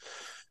kids and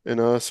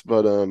us.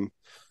 But,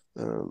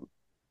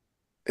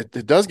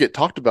 it does get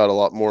talked about a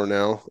lot more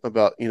now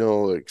about,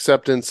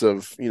 acceptance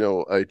of,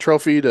 a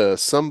trophy to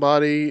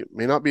somebody.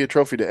 May not be a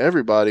trophy to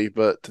everybody,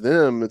 but to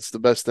them, it's the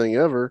best thing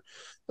ever.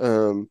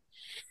 Kind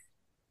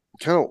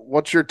of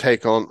what's your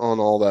take on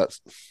all that?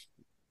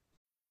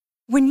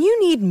 When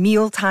you need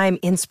mealtime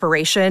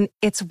inspiration,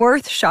 it's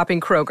worth shopping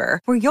Kroger,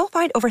 where you'll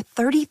find over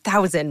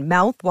 30,000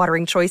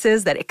 mouth-watering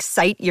choices that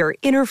excite your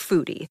inner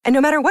foodie. And no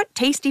matter what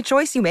tasty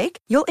choice you make,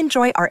 you'll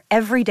enjoy our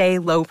everyday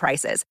low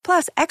prices,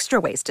 plus extra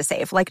ways to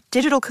save, like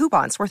digital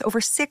coupons worth over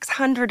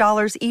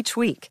 $600 each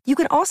week. You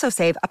can also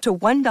save up to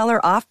 $1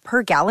 off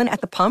per gallon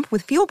at the pump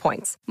with fuel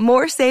points.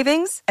 More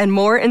savings and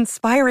more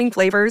inspiring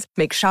flavors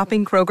make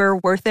shopping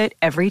Kroger worth it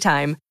every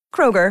time.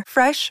 Kroger,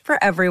 fresh for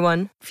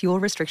everyone. Fuel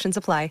restrictions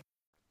apply.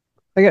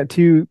 I got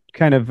two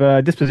kind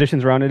of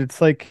dispositions around it.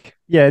 It's like,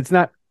 yeah, it's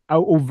not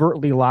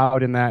overtly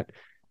loud in that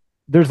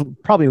there's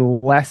probably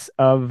less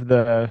of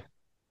the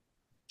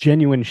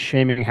genuine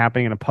shaming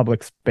happening in a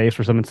public space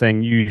where someone's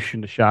saying you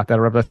shouldn't have shot that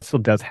or whatever. That still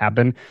does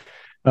happen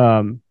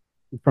from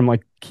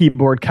like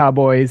keyboard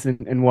cowboys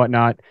and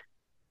whatnot.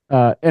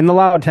 And the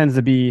loud tends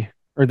to be,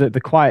 or the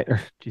quiet,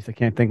 or geez, I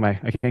can't get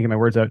my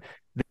words out.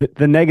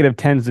 The negative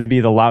tends to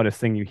be the loudest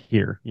thing you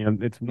hear.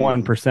 It's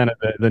 1% of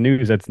the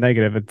news that's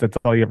negative. That's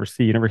all you ever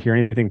see. You never hear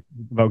anything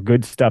about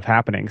good stuff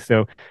happening.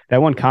 So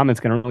that one comment's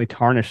going to really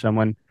tarnish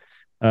someone's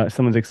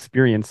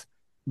experience.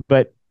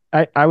 But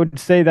I would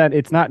say that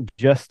it's not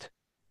just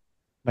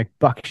like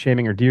buck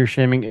shaming or deer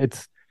shaming.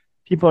 It's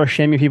people are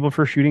shaming people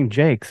for shooting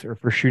jakes or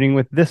for shooting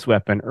with this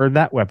weapon or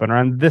that weapon or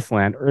on this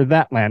land or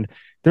that land.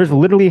 There's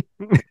literally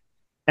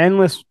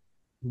endless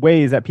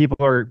ways that people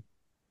are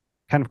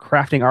kind of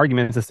crafting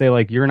arguments to say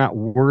like you're not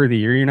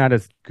worthy or you're not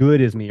as good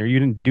as me or you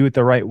didn't do it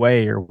the right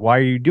way or why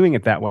are you doing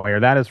it that way or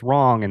that is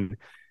wrong. And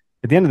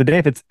at the end of the day,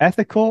 if it's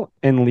ethical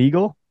and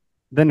legal,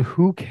 then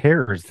who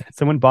cares?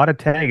 Someone bought a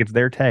tag, it's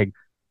their tag.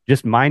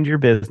 Just mind your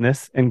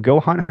business and go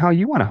hunt how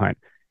you want to hunt.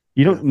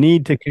 You don't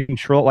need to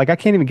control. Like I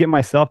can't even get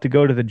myself to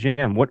go to the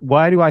gym.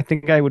 Why do I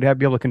think I would be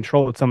able to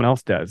control what someone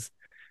else does?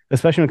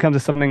 Especially when it comes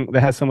to something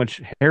that has so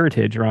much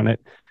heritage around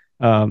it,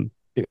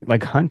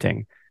 like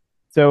hunting.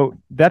 So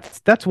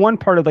that's one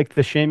part of like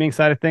the shaming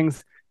side of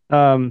things.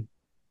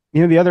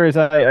 the other is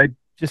I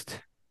just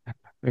I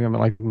think I'm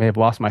like may have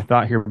lost my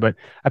thought here, but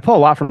I pull a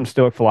lot from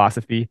Stoic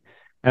philosophy,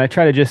 and I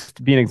try to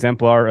just be an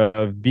exemplar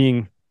of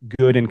being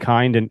good and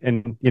kind,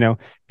 and if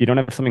you don't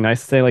have something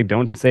nice to say, like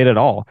don't say it at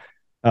all.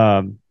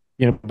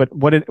 But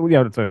what I'm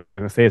gonna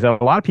say is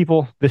that a lot of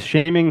people, this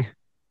shaming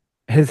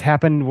has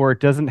happened where it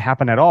doesn't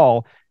happen at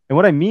all. And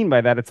what I mean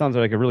by that, it sounds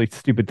like a really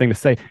stupid thing to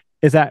say,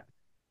 is that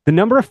the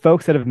number of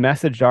folks that have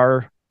messaged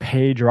our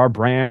page or our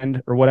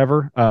brand or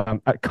whatever,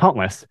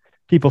 countless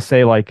people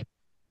say like,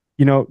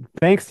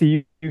 thanks to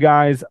you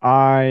guys,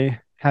 I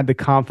had the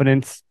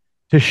confidence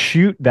to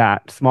shoot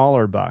that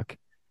smaller buck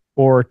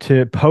or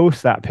to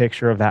post that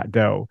picture of that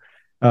doe.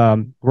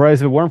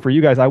 Whereas if it weren't for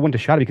you guys, I wouldn't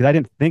have shot it because I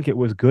didn't think it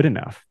was good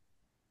enough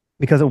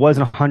because it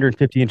wasn't a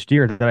 150-inch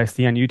deer that I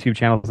see on YouTube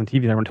channels and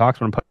TV that everyone talks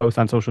about and posts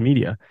on social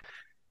media.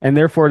 And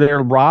therefore,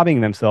 they're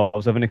robbing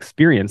themselves of an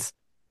experience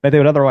that they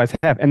would otherwise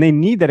have. And they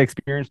need that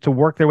experience to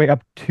work their way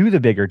up to the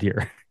bigger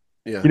deer.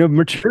 Yeah.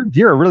 Mature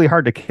deer are really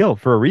hard to kill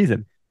for a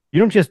reason. You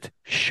don't just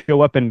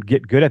show up and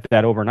get good at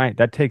that overnight.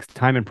 That takes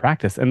time and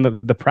practice. And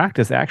the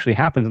practice actually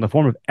happens in the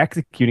form of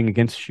executing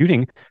against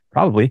shooting,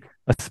 probably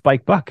a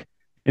spike buck.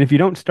 And if you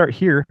don't start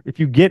here, if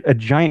you get a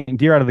giant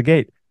deer out of the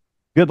gate,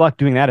 good luck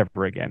doing that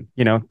ever again.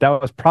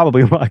 That was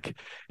probably luck.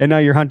 And now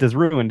your hunt is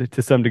ruined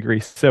to some degree.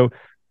 So,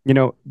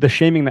 the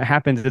shaming that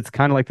happens, it's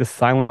kind of like the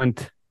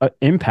silent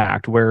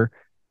impact where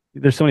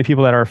there's so many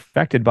people that are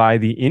affected by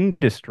the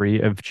industry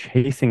of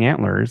chasing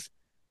antlers.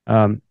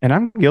 And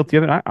I'm guilty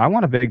of it. I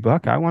want a big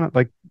buck. I want to,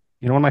 like,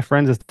 one of my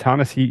friends is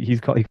Thomas. He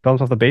calls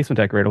himself the basement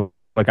decorator.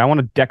 Like, I want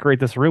to decorate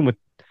this room with,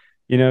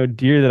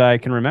 deer that I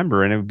can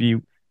remember. And it would be,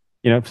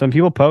 some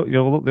people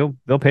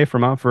they'll pay for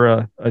amount for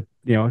a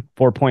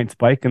 4-point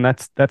spike, and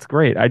that's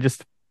great.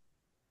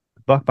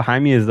 Buck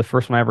behind me is the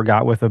first one I ever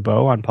got with a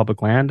bow on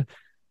public land.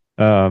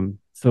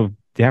 So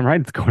damn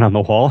right it's going on the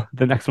wall.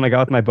 The next one I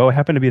got with my bow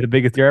happened to be the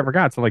biggest deer I ever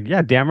got. So I'm like,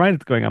 yeah, damn right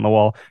it's going on the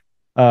wall.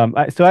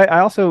 I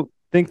also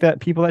think that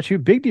people that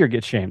shoot big deer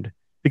get shamed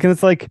because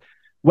it's like,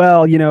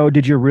 well,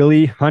 did you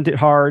really hunt it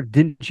hard?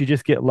 Didn't you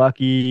just get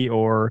lucky?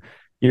 Or,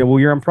 well,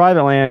 you're on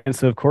private land,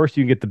 so of course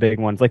you get the big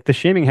ones. Like the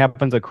shaming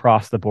happens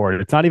across the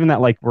board. It's not even that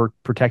like we're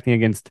protecting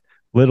against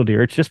little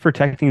deer. It's just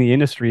protecting the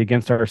industry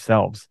against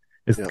ourselves.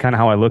 Is kind of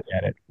how I look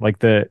at it. Like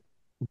the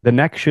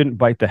neck shouldn't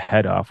bite the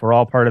head off. We're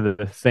all part of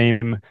the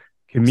same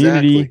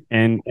community,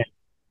 Exactly.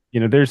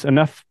 and there's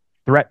enough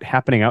threat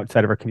happening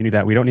outside of our community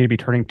that we don't need to be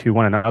turning to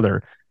one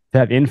another to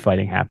have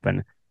infighting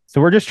happen.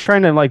 So we're just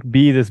trying to like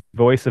be this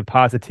voice of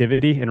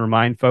positivity and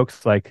remind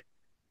folks like,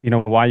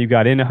 why you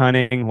got into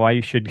hunting, why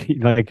you should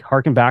like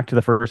harken back to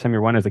the first time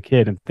you went as a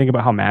kid and think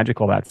about how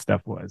magical that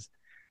stuff was.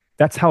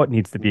 That's how it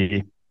needs to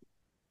be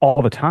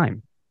all the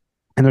time.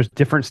 And there's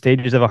different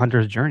stages of a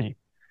hunter's journey.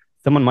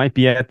 Someone might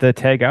be at the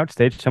tag out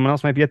stage. Someone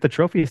else might be at the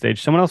trophy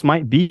stage. Someone else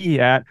might be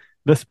at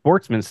the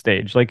sportsman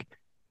stage. Like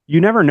you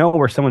never know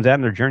where someone's at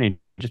in their journey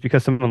just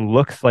because someone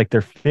looks like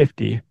they're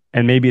 50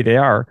 and maybe they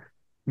are.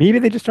 Maybe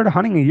they just started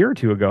hunting a year or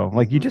two ago.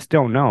 Like you just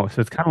don't know. So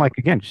it's kind of like,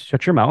 again, just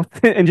shut your mouth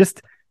and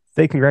just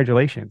say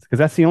congratulations. Because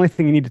that's the only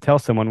thing you need to tell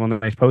someone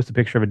when they post a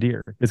picture of a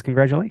deer is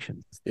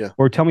congratulations. Yeah.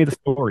 Or tell me the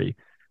story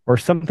or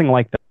something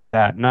like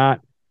that.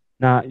 Not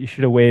you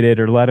should have waited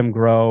or let them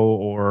grow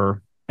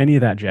or any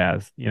of that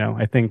jazz.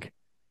 I think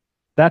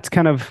that's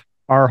kind of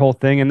our whole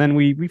thing. And then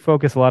we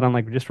focus a lot on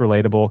like just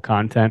relatable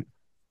content.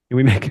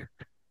 We make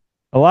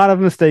a lot of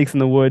mistakes in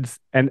the woods,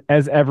 and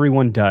as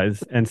everyone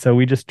does. And so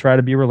we just try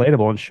to be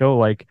relatable and show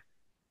like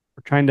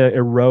we're trying to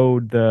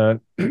erode the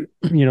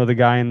the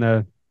guy in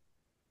the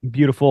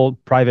beautiful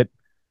private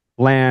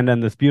land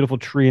and this beautiful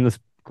tree and this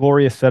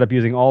glorious setup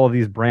using all of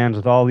these brands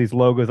with all these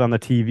logos on the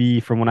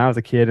TV from when I was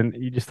a kid, and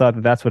you just thought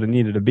that that's what it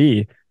needed to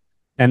be.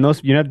 And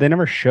those, they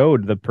never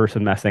showed the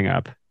person messing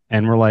up.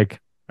 And we're like,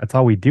 that's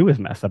all we do is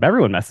mess up.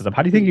 Everyone messes up.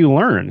 How do you think you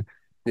learn?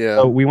 Yeah.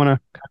 So we want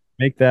to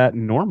make that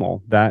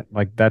normal. That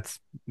like that's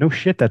no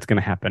shit that's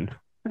going to happen.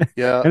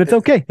 Yeah. And it's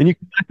okay. And you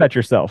can laugh at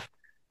yourself.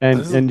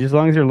 And as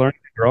long as you're learning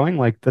and growing,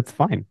 like that's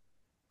fine.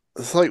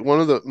 It's like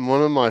one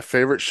of my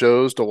favorite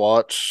shows to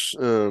watch.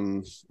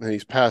 And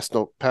he's passed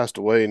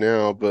away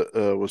now, but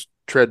was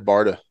Tread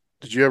Barta.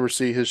 Did you ever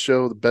see his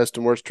show, The Best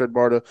and Worst Tread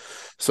Barta?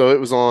 So it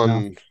was on, No.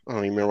 I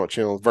don't even remember what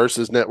channel,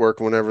 Versus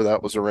Network, whenever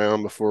that was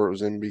around before it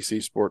was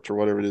NBC Sports or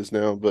whatever it is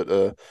now. But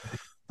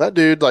that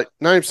dude, like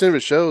 90% of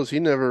his shows,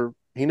 he never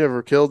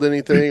killed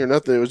anything or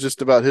nothing. It was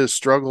just about his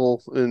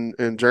struggle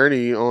and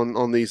journey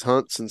on these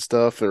hunts and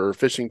stuff or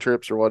fishing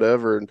trips or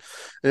whatever. And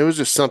it was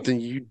just something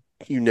you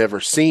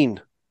never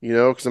seen,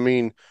 because I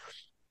mean,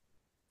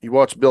 you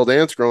watch Bill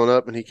Dance growing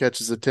up and he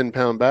catches a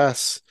 10-pound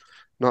bass.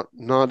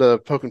 Not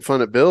poking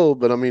fun at Bill,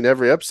 but I mean,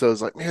 every episode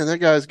is like, man, that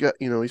guy's got,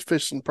 he's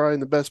fishing probably in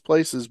the best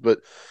places. But,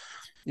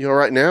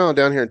 right now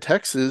down here in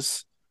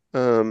Texas,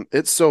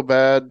 it's so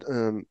bad.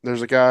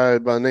 There's a guy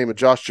by the name of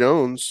Josh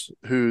Jones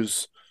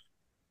who's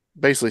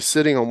basically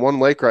sitting on one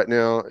lake right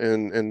now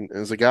and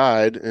as a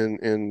guide.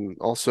 And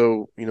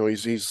also,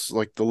 he's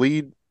like the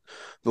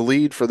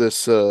lead for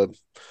this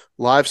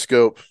live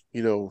scope,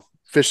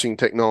 fishing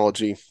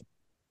technology.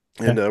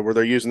 and where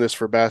they're using this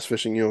for bass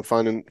fishing,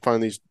 finding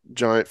these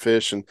giant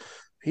fish, and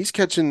he's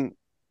catching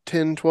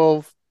 10,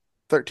 12,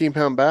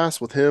 13-pound bass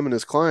with him and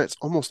his clients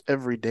almost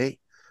every day.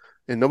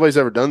 And nobody's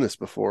ever done this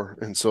before.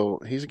 And so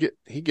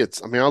he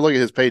gets, I mean, I look at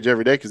his page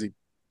every day because he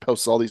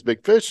posts all these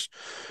big fish,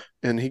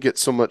 and he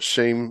gets so much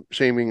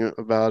shaming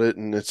about it.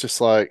 And it's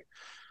just like,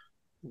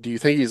 do you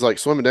think he's like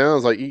swimming down?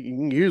 It's like, you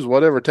can use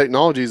whatever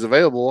technology is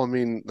available. I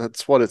mean,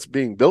 that's what it's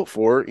being built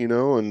for,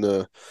 and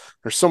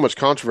there's so much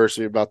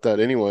controversy about that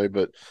anyway,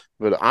 but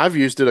I've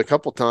used it a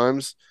couple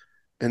times,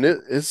 and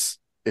it's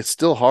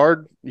still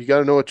hard. You got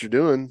to know what you're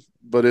doing,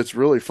 but it's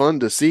really fun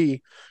to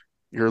see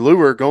your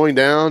lure going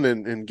down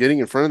and getting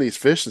in front of these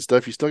fish and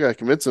stuff. You still got to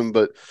convince them,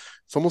 but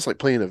it's almost like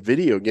playing a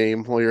video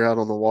game while you're out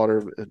on the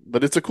water,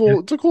 but it's a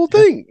cool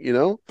thing,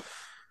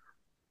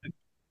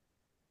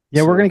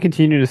 Yeah, we're going to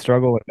continue to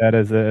struggle with that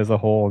as a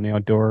whole in the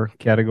outdoor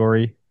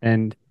category,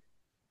 and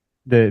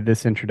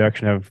this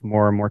introduction of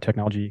more and more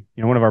technology.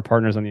 One of our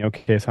partners on the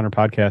OKS Hunter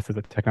podcast is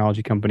a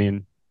technology company,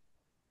 and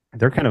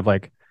they're kind of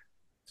like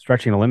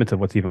stretching the limits of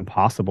what's even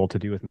possible to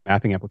do with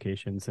mapping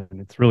applications, and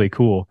it's really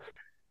cool.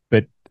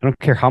 But I don't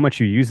care how much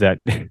you use that,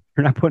 you're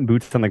not putting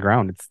boots on the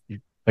ground. It's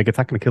not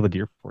going to kill the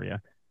deer for you.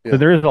 Yeah. So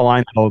there is a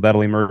line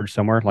that'll emerge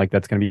somewhere, like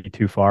that's going to be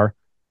too far,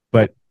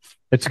 but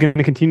it's going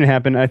to continue to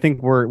happen. I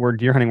think where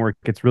deer hunting where it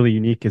gets really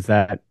unique is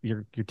that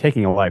you're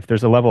taking a life.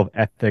 There's a level of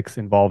ethics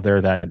involved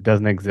there that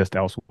doesn't exist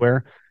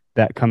elsewhere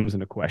that comes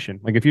into question.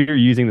 Like if you're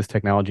using this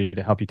technology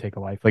to help you take a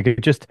life, like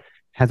it just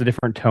has a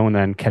different tone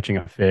than catching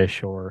a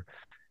fish or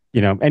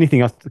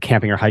anything else,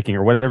 camping or hiking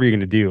or whatever you're going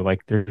to do.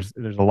 Like there's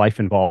a life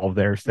involved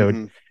there.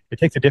 So it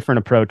takes a different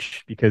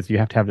approach because you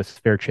have to have this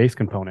fair chase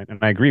component. And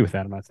I agree with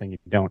that. I'm not saying you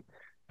don't.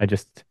 I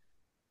just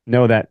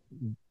know that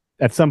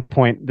at some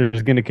point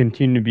there's going to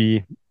continue to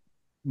be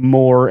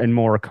more and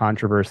more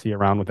controversy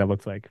around what that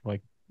looks like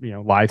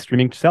live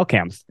streaming cell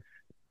cams.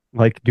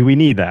 Like, do we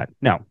need that?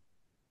 No,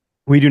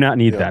 we do not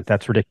need that.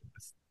 That's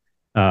ridiculous.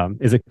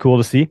 Is it cool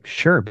to see?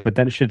 Sure. But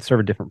then it should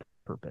serve a different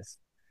purpose,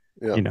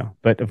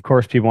 but of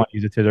course people want to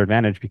use it to their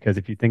advantage, because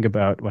if you think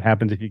about what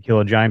happens if you kill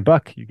a giant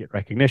buck, you get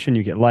recognition,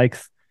 you get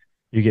likes,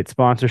 you get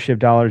sponsorship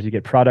dollars, you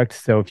get products.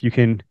 So if you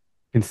can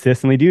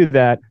consistently do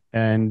that,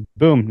 and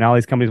boom, now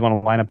these companies want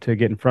to line up to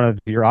get in front of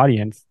your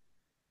audience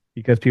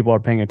because people are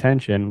paying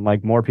attention,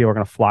 like more people are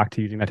going to flock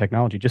to using that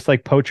technology. Just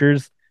like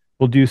poachers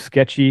will do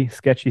sketchy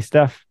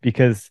stuff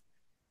because,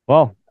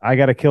 well, I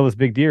got to kill this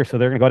big deer. So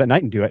they're going to go out at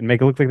night and do it and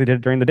make it look like they did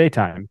it during the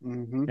daytime.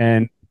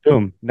 And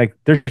boom, like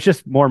there's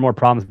just more and more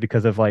problems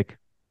because of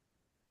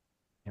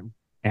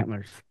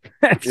antlers.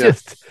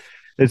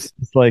 It's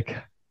just like,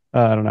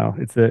 I don't know.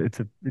 It's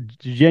a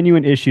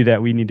genuine issue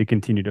that we need to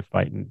continue to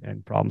fight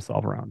and problem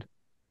solve around.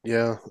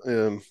 Yeah.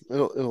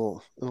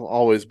 It'll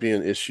always be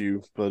an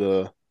issue,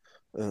 but,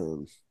 I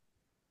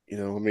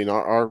mean,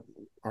 our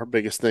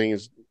biggest thing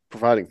is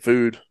providing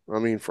food. I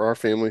mean, for our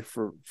family,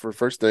 for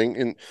first thing.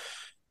 And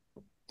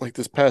like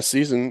this past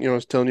season, I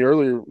was telling you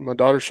earlier, my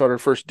daughter shot her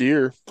first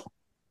deer,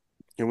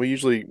 and we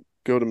usually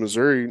go to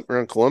Missouri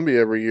around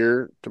Columbia every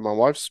year to my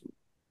wife's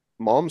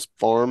mom's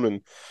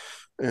farm.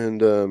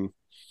 And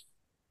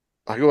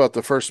I go out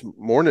the first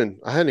morning,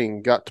 I hadn't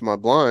even got to my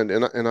blind,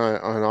 and I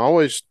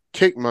always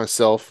kick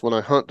myself when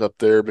I hunt up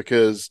there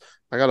because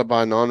I got to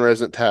buy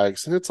non-resident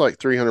tags, and it's like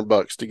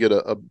 $300 to get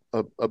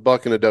a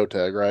buck and a doe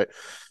tag, right?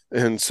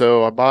 And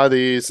so I buy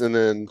these, and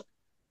then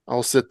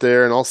I'll sit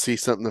there and I'll see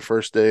something the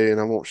first day and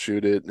I won't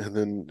shoot it, and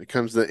then it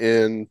comes to the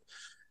end,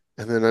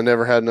 and then I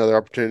never had another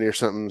opportunity or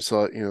something.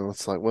 So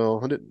it's like,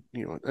 well, I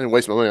didn't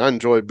waste my money. I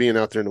enjoy being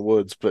out there in the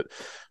woods, but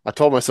I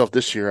told myself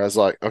this year, I was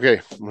like, okay,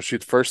 I'm gonna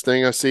shoot the first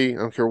thing I see. I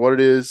don't care what it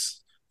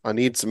is. I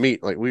need some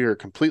meat. Like, we are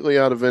completely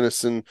out of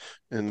venison,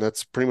 and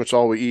that's pretty much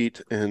all we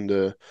eat.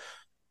 And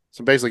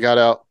so basically got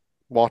out,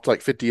 walked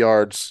like 50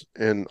 yards,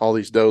 and all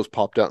these does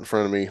popped out in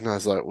front of me. And I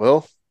was like,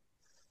 well,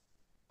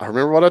 I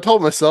remember what I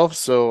told myself.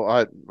 So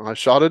I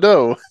shot a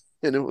doe,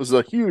 and it was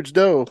a huge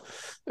doe.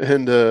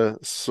 And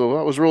so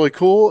that was really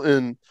cool.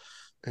 And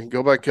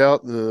go back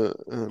out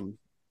the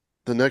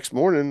next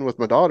morning with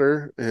my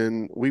daughter,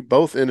 and we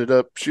both ended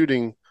up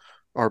shooting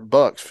our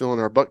bucks, filling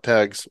our buck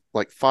tags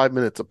like 5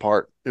 minutes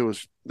apart. It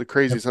was the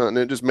craziest hunt, and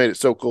it just made it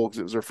so cool because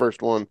it was our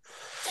first one.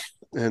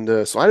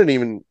 And so I didn't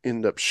even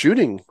end up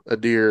shooting a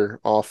deer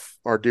off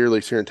our deer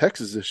lease here in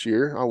Texas this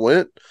year. I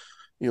went,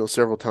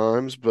 several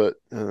times, but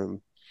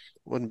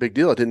wasn't a big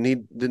deal. I didn't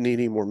need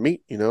any more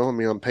meat. I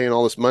mean, I'm paying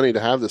all this money to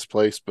have this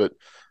place, but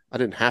I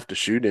didn't have to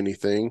shoot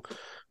anything.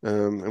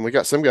 And we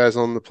got some guys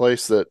on the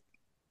place that,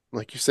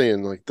 like you're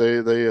saying, like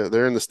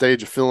they're in the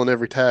stage of filling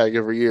every tag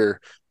every year,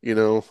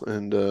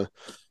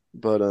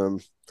 but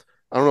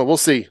I don't know. We'll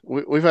see.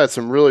 We've had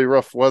some really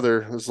rough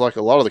weather. It's like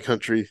a lot of the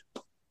country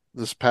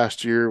this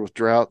past year with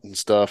drought and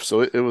stuff. So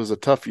it was a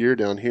tough year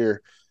down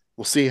here.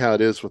 We'll see how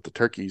it is with the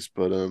turkeys,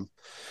 but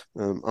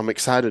I'm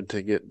excited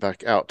to get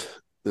back out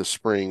this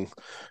spring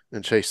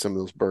and chase some of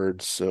those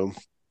birds. So,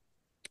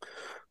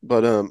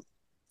 but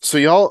so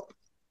y'all,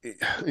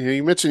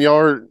 you mentioned y'all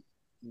are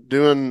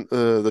doing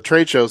the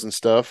trade shows and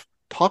stuff.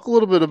 Talk a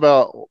little bit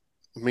about,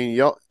 I mean,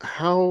 y'all,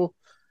 how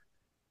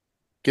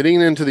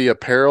getting into the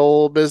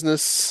apparel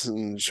business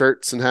and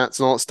shirts and hats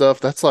and all that stuff,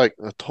 that's like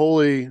a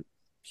totally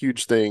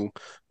huge thing,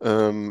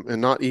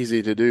 and not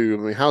easy to do. I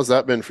mean, how's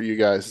that been for you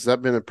guys? Has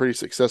that been a pretty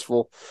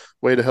successful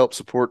way to help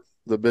support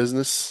the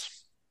business?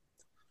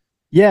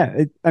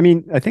 Yeah, I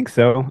mean, I think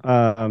so.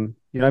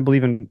 I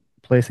believe in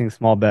placing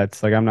small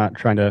bets. Like, I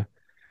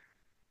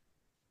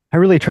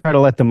really try to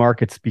let the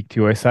market speak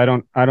to us.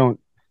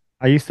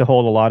 I used to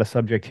hold a lot of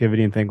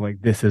subjectivity and think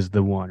like this is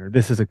the one, or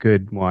this is a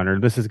good one,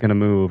 or this is going to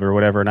move, or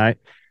whatever. And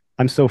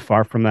I'm so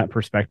far from that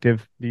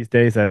perspective these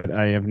days that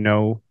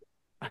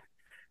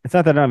it's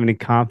not that I don't have any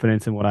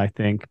confidence in what I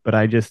think, but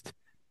I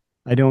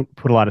don't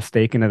put a lot of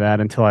stake into that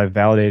until I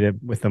validate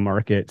it with the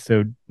market.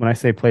 So when I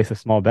say place a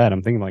small bet,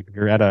 I'm thinking like if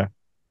you're at a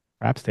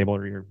craps table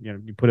or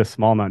you put a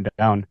small amount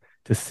down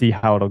to see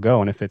how it'll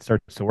go. And if it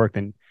starts to work,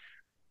 then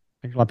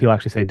a lot of people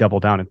actually say double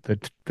down.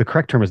 The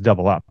correct term is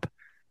double up.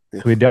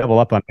 Yeah. So we double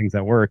up on things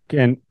that work.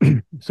 And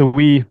so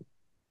we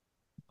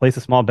placed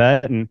a small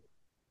bet and,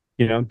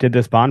 did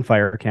this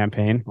bonfire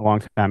campaign a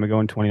long time ago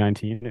in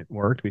 2019. It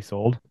worked. We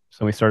sold.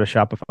 So we started a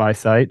Shopify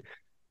site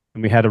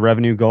and we had a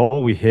revenue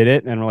goal. We hit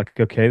it and we're like,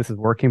 okay, this is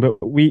working.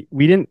 But we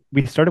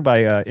started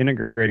by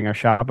integrating our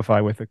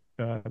Shopify with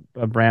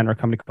a brand or a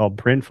company called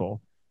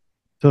Printful.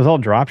 So it was all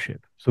dropship.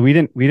 So we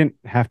didn't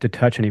have to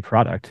touch any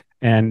product.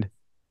 And,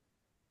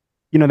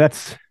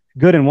 that's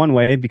good in one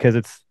way because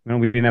we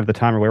didn't have the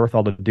time or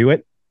wherewithal to do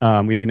it.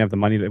 We didn't have the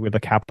money with the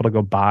capital to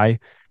go buy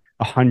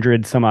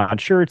 100 some odd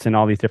shirts in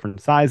all these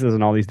different sizes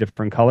and all these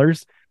different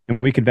colors. And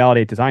we could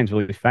validate designs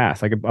really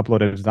fast. I could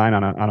upload a design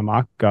on a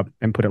mock-up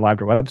and put it live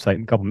to our website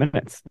in a couple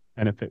minutes.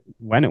 And if it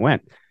went, it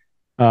went.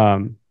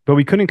 But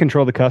we couldn't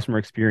control the customer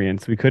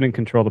experience. We couldn't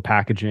control the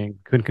packaging,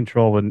 couldn't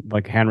control the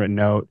like handwritten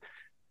note.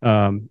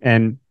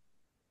 And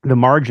the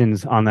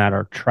margins on that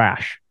are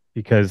trash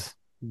because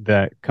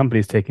the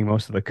company's taking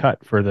most of the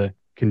cut for the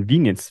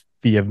convenience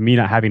fee of me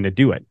not having to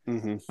do it.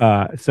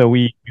 Mm-hmm. So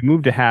we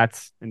moved to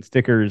hats and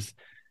stickers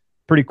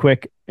pretty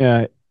quick,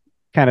 kind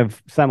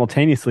of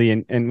simultaneously.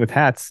 And with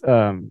hats,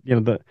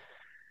 the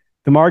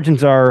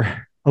margins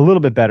are a little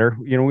bit better.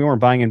 We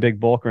weren't buying in big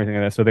bulk or anything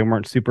like that, so they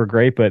weren't super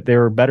great, but they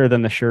were better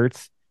than the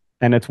shirts.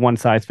 And it's one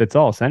size fits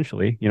all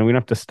essentially. We don't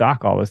have to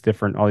stock all these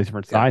different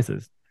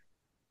sizes.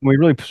 We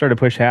really started to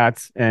push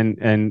hats and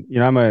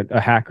I'm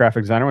a hat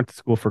graphic designer. I went to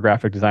school for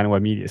graphic design and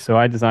web media. So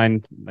I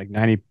designed like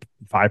 95%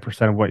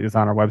 of what is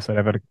on our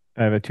website.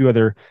 I have two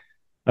other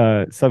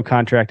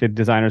subcontracted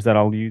designers that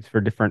I'll use for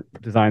different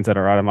designs that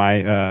are out of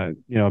my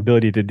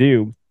ability to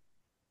do.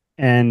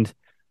 And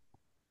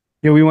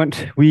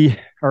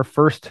our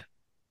first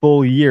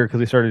full year,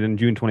 because we started in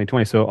June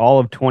 2020. So all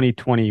of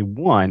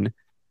 2021,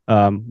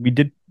 we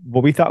did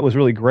what we thought was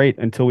really great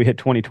until we hit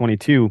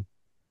 2022.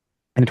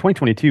 And in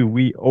 2022,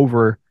 we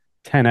over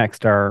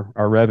 10x'd our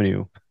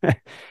revenue,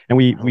 and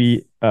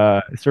we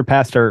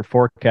surpassed our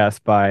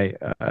forecast by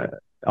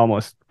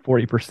almost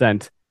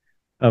 40%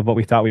 of what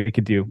we thought we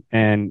could do.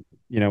 And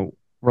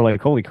we're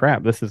like, holy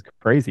crap, this is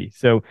crazy.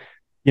 So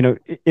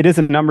it is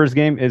a numbers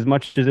game as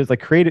much as it's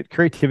like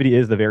creativity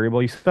is the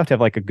variable. You still have to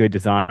have like a good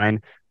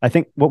design. I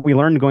think what we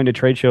learned going to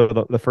trade show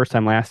the first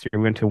time last year,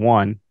 we went to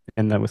one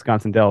in the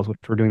Wisconsin Dells, which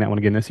we're doing that one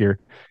again this year,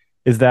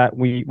 is that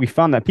we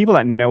found that people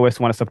that know us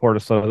want to support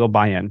us, so they'll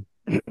buy in.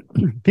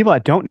 People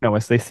that don't know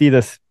us, they see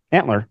this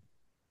antler,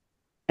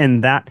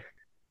 and that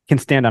can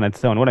stand on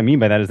its own. What I mean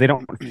by that is they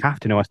don't have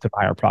to know us to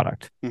buy our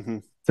product. Mm-hmm.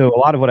 So a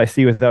lot of what I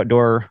see with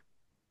outdoor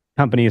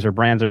companies or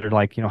brands that are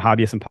like,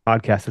 hobbyists and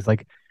podcasts is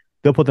like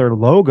they'll put their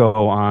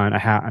logo on a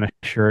hat and a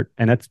shirt,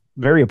 and that's a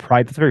very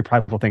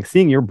prideful thing.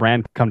 Seeing your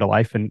brand come to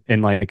life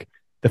in like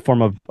the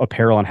form of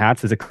apparel and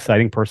hats is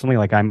exciting personally.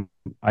 Like I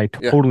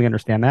totally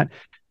understand that.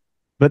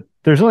 But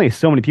there's only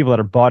so many people that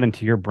are bought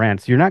into your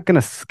brand. So you're not going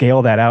to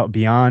scale that out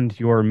beyond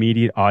your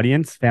immediate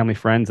audience, family,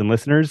 friends, and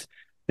listeners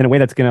in a way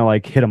that's going to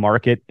like hit a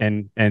market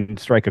and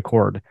strike a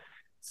chord.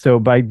 So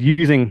by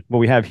using what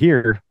we have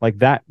here, like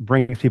that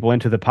brings people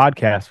into the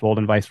podcast fold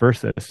and vice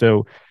versa.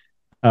 So,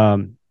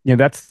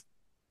 that's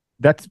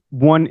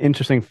one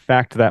interesting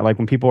fact that like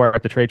when people are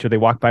at the trade show, they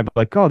walk by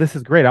like, oh, this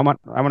is great. I want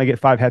to get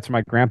 5 hats for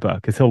my grandpa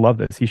because he'll love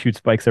this. He shoots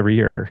spikes every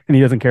year and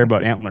he doesn't care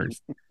about antlers.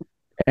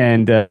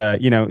 And,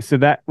 so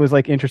that was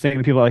like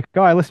interesting. People are like,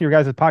 oh, I listen to your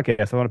guys'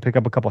 podcast. I want to pick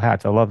up a couple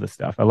hats. I love this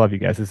stuff. I love you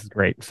guys. This is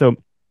great. So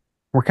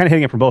we're kind of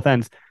hitting it from both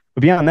ends.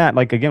 But beyond that,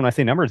 like, again, when I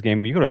say numbers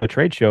game, you go to a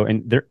trade show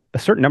and there a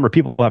certain number of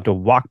people have to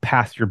walk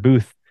past your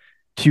booth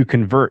to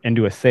convert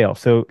into a sale.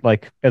 So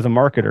like as a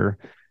marketer,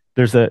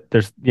 there's a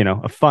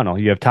funnel.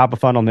 You have top of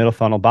funnel, middle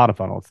funnel, bottom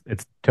funnel.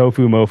 It's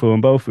tofu, mofu,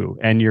 and bofu.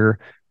 And you're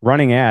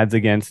running ads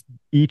against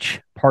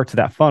each parts of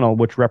that funnel,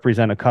 which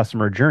represent a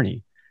customer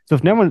journey. So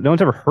if no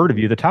one's ever heard of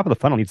you, the top of the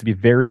funnel needs to be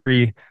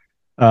very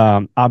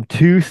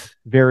obtuse,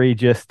 very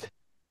just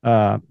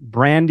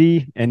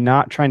brandy, and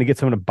not trying to get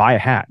someone to buy a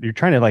hat. You're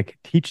trying to like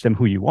teach them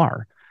who you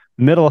are.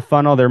 Middle of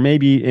funnel, they're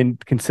maybe in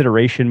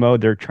consideration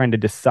mode. They're trying to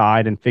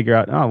decide and figure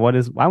out, I want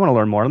to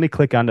learn more. Let me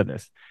click onto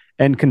this.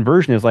 And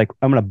conversion is like,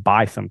 I'm going to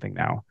buy something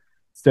now.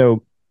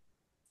 So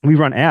we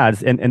run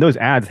ads, and those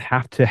ads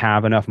have to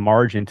have enough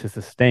margin to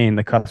sustain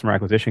the customer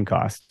acquisition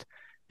cost.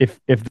 If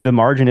the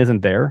margin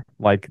isn't there,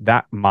 like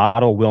that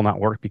model will not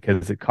work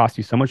because it costs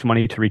you so much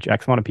money to reach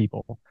X amount of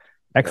people.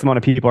 X amount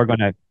of people are going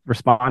to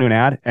respond to an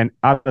ad, and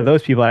out of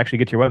those people that actually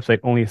get to your website,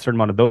 only a certain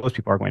amount of those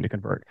people are going to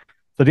convert.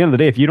 So at the end of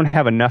the day, if you don't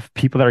have enough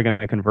people that are going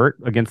to convert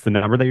against the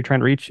number that you're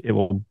trying to reach,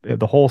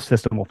 the whole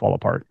system will fall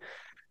apart.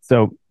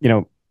 So,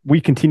 we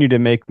continue to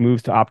make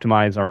moves to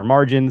optimize our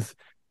margins,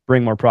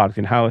 bring more product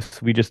in house.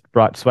 We just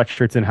brought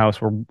sweatshirts in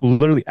house. We're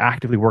literally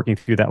actively working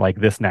through that like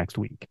this next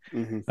week.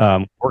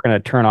 Mm-hmm. We're going to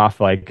turn off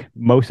like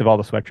most of all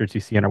the sweatshirts you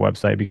see on our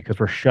website because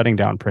we're shutting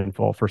down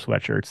Printful for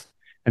sweatshirts.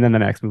 And then the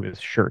next move is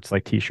shirts,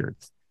 like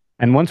t-shirts.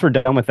 And once we're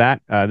done with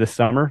that this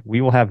summer,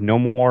 we will have no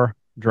more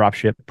drop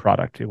ship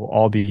product. It will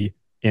all be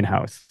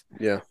in-house,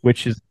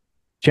 which is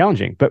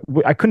challenging. But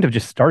I couldn't have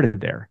just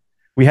started there.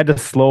 We had to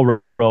slow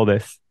roll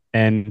this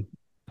and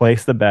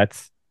place the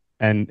bets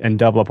and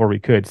double up where we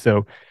could.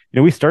 So,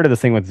 we started this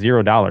thing with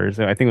 $0.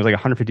 I think it was like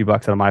 $150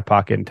 out of my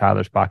pocket and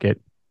Tyler's pocket.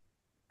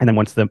 And then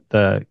once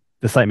the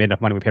site made enough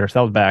money, we paid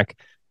ourselves back.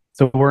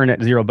 So we're in at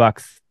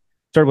 $0.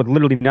 Started with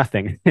literally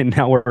nothing, and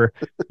now we're,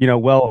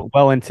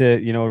 well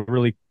into,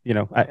 really,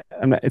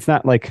 it's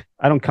not like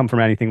I don't come from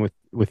anything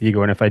with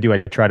ego, and if I do, I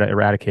try to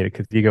eradicate it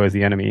because ego is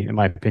the enemy, in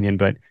my opinion.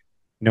 But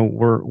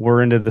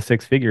we're into the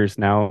six figures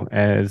now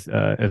as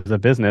a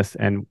business,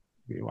 and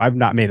I've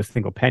not made a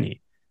single penny.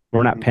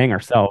 We're not paying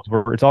ourselves.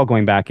 It's all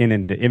going back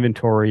into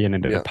inventory and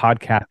into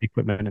podcast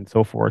equipment and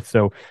so forth.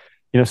 So,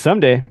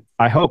 someday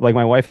I hope, like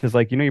my wife is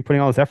like, you're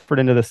putting all this effort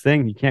into this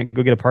thing. You can't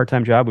go get a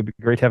part-time job. It would be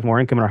great to have more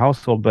income in our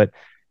household, but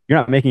you're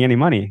not making any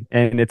money.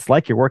 And it's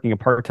like you're working a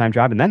part-time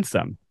job and then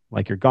some,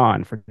 like you're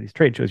gone for these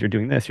trade shows. You're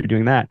doing this, you're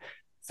doing that.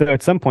 So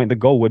at some point, the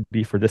goal would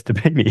be for this to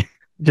pay me.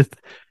 Just,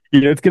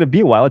 it's going to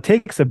be a while. It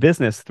takes a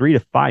business 3 to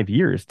 5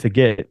 years to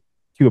get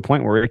to a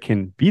point where it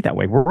can be that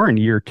way. We're in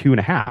year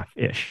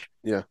 2.5-ish.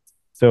 Yeah.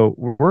 So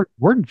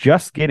we're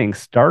just getting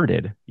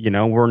started.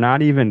 We're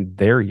not even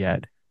there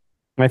yet.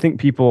 And I think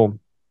people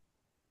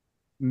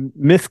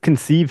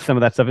misconceive some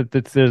of that stuff.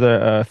 There's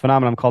a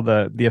phenomenon called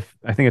the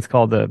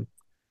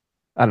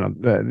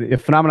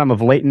phenomenon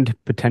of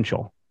latent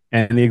potential.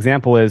 And the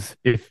example is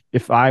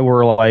if I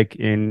were like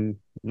in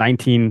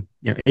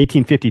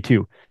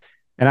 1852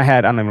 and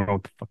I don't even know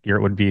what the fuck year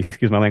it would be,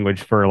 excuse my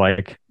language, for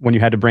like when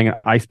you had to bring an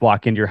ice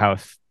block into your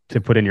house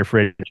to put in your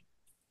fridge.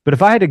 But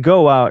if I had to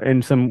go out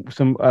and some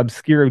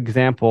obscure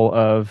example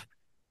of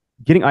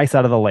getting ice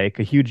out of the lake,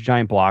 a huge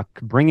giant block,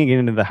 bringing it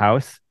into the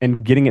house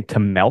and getting it to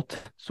melt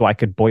so I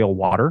could boil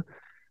water,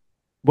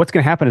 what's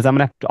going to happen is I'm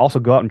going to have to also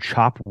go out and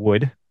chop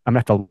wood. I'm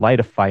going to have to light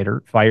a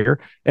fire.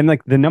 And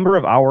like the number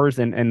of hours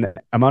and the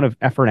amount of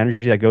effort and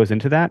energy that goes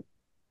into that,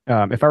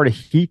 if I were to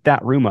heat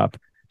that room up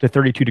to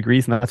 32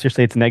 degrees, and let's just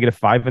say it's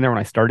 -5 in there when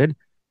I started,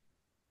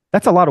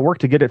 that's a lot of work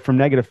to get it from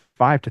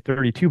 -5 to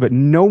 32, but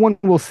no one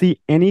will see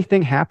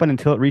anything happen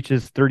until it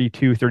reaches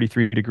 32,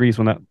 33 degrees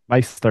when that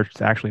ice starts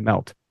to actually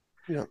melt.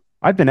 Yeah.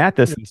 I've been at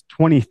this since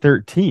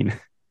 2013.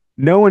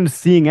 No one's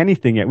seeing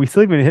anything yet. We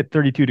still haven't hit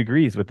 32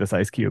 degrees with this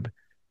ice cube.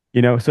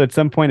 So at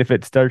some point, if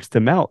it starts to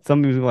melt,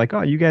 somebody's like,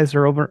 oh, you guys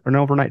are an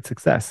overnight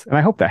success. And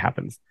I hope that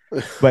happens.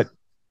 But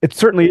it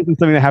certainly isn't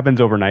something that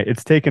happens overnight.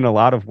 It's taken a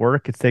lot of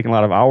work. It's taken a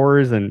lot of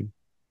hours and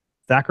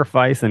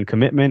sacrifice and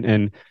commitment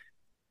and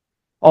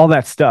all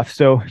that stuff.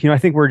 So, I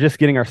think we're just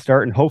getting our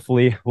start, and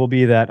hopefully we'll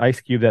be that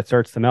ice cube that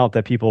starts to melt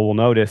that people will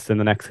notice in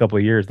the next couple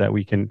of years, that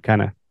we can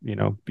kind of,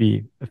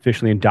 be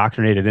officially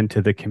indoctrinated into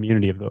the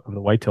community of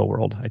the whitetail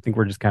world. I think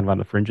we're just kind of on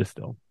the fringes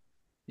still.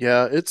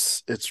 Yeah,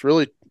 it's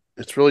really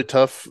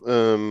tough.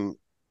 So,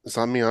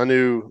 I mean, I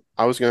knew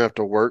I was going to have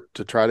to work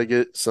to try to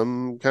get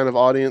some kind of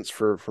audience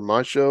for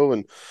my show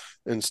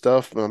and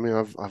stuff. I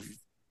mean,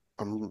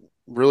 I'm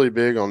really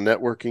big on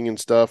networking and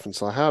stuff. And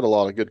so I had a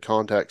lot of good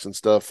contacts and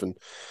stuff. And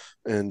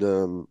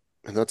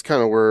that's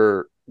kind of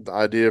where the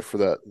idea for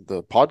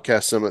the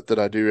podcast summit that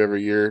I do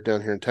every year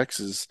down here in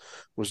Texas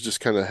was just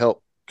kind of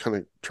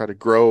try to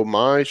grow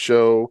my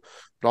show,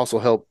 but also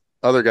help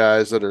other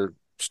guys that are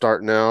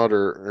starting out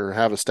or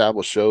have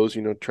established shows,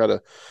 try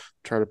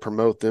to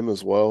promote them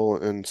as well.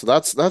 And so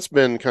that's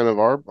been kind of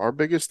our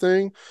biggest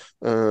thing.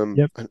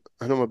 Yep.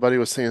 I know my buddy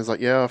was saying, it's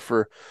like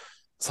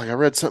I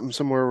read something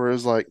somewhere where it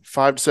was like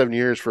 5 to 7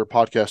 years for a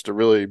podcast to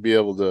really be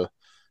able to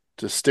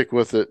stick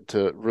with it,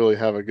 to really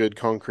have a good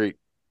concrete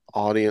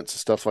audience and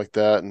stuff like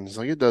that. And it's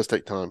like, it does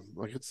take time.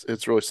 Like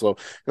it's really slow.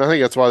 And I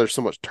think that's why there's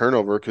so much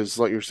turnover, because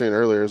like you were saying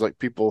earlier, it's like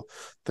people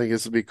think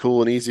this would be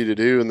cool and easy to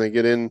do, and they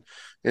get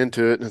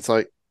into it, and it's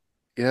like,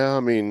 yeah, I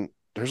mean,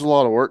 there's a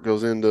lot of work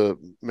goes into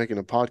making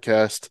a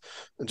podcast,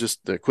 and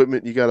just the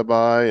equipment you got to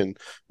buy. And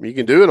I mean, you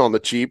can do it on the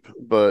cheap,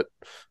 but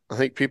I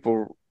think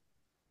people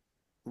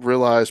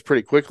realize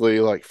pretty quickly,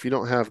 like, if you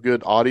don't have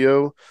good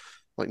audio,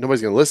 like,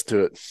 nobody's going to listen to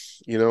it.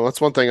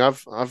 That's one thing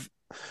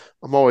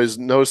I'm always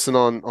noticing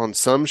on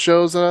some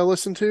shows that I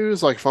listen to,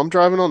 is like, if I'm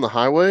driving on the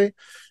highway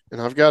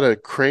and I've got to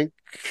crank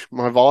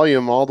my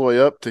volume all the way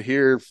up to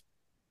hear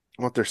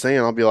what they're saying,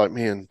 I'll be like,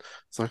 man,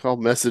 it's like, I'll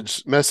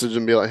message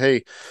and be like,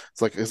 hey,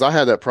 it's like, because I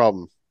had that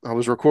problem. I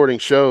was recording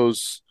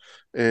shows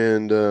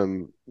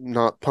and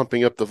not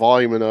pumping up the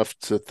volume enough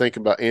to think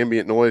about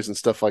ambient noise and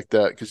stuff like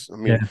that. Because I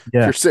mean, if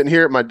you're sitting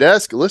here at my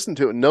desk listening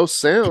to it, no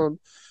sound,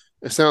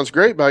 it sounds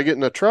great. But I get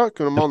in a truck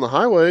and I'm on the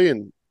highway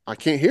and I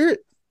can't hear it.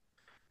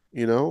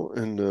 You know,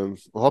 and a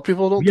lot of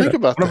people don't think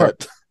about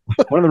that.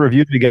 One of the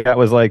reviews we got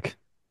was like,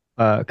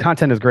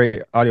 content is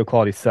great, audio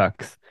quality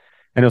sucks.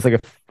 And it was like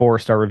a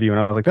 4-star review.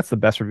 And I was like, that's the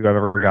best review I've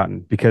ever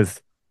gotten,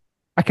 because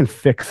I can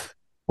fix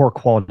poor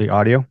quality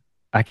audio.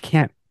 I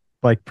can't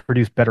like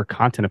produce better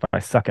content if I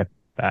suck at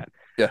that.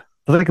 Yeah.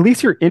 So like, at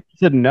least you're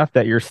interested enough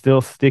that you're still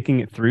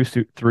sticking it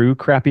through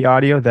crappy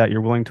audio, that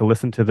you're willing to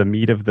listen to the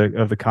meat of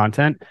the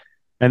content.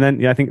 And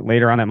then I think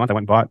later on that month I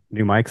went and bought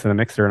new mics and a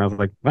mixer, and I was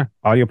like,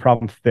 audio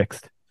problem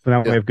fixed. So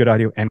now we have good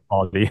audio and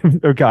quality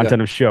of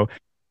content of show.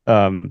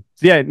 So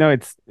yeah, no,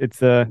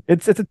 it's a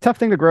tough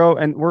thing to grow,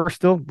 and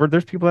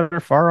there's people that are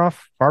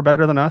far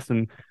better than us,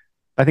 and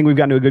I think we've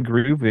gotten to a good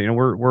groove. You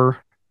know,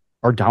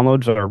 our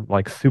downloads are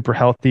like super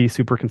healthy,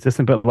 super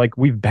consistent, but like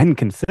we've been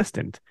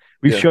consistent.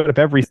 We've showed up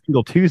every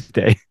single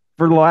Tuesday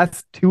for the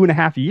last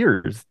 2.5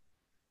 years.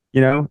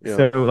 You know,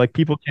 so like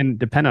people can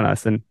depend on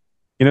us, and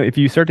you know, if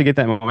you start to get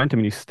that momentum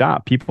and you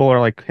stop, people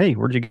are like, hey,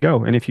 where'd you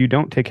go? And if you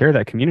don't take care of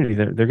that community,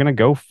 they're going to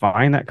go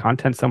find that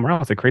content somewhere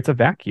else. It creates a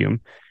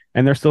vacuum,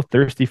 and they're still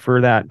thirsty for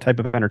that type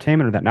of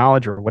entertainment or that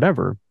knowledge or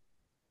whatever.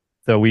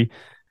 So we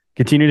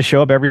continue to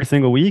show up every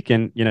single week.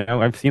 And, you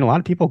know, I've seen a lot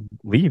of people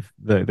leave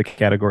the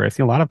category. I've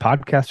seen a lot of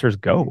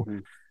podcasters go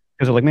because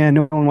they're like, man,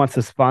 no one wants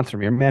to sponsor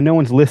me, or man, no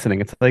one's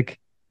listening. It's like,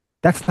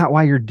 that's not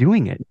why you're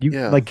doing it.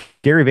 Like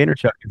Gary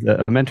Vaynerchuk is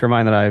a mentor of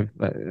mine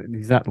that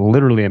he's not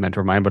literally a mentor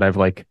of mine, but I've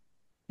like,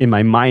 in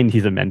my mind,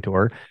 he's a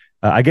mentor.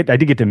 I did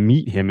get to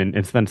meet him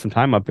and spend some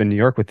time up in New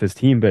York with his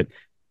team. But,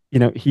 you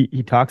know,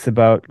 he talks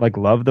about like,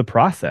 love the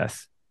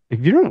process.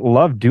 If you don't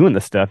love doing the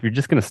stuff, you're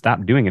just going to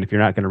stop doing it if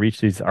you're not going to reach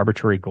these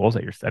arbitrary goals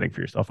that you're setting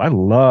for yourself. I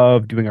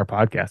love doing our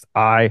podcast.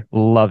 I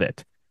love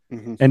it.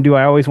 Mm-hmm. And do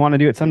I always want to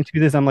do it? Some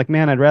Tuesdays I'm like,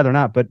 man, I'd rather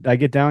not. But I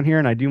get down here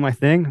and I do my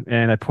thing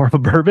and I pour up a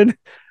bourbon.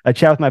 I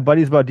chat with my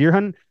buddies about deer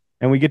hunting,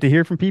 and we get to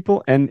hear from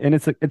people. And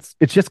it's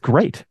just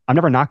great. I'm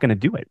never not going to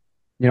do it.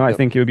 You know, I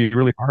think it would be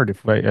really hard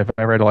if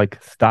I were to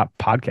like stop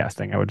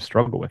podcasting. I would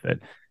struggle with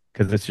it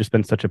because it's just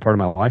been such a part of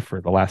my life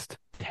for the last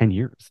 10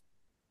 years.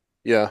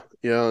 Yeah.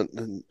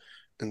 And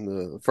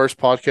the first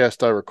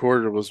podcast I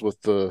recorded was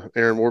with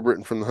Aaron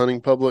Warburton from the Hunting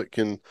Public.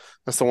 And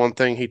that's the one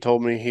thing he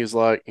told me. He's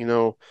like, you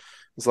know,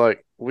 it's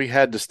like we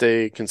had to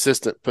stay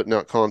consistent putting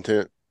out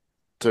content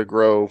to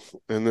grow,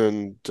 and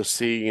then to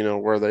see, you know,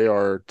 where they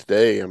are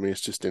today. I mean,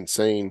 it's just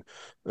insane.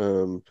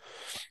 And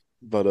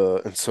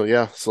so,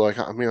 yeah, so like,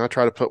 I mean, I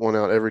try to put one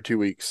out every 2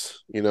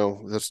 weeks, you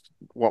know, that's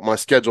what my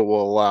schedule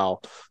will allow.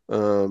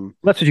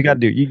 That's what you got to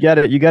do. You got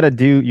to,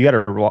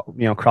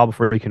 you know, crawl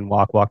before you can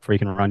walk before you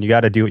can run. You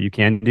got to do what you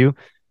can do.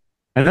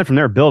 And then from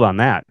there, build on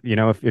that. You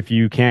know, if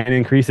you can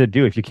increase it,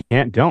 do. If you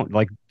can't, don't.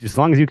 Like, as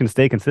long as you can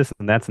stay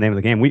consistent, that's the name of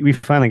the game. We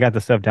finally got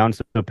the stuff down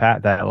so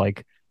pat that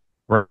like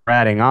we're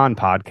adding on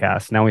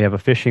podcasts. Now we have a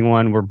fishing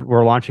one.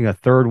 We're launching a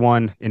third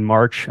one in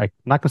March. I'm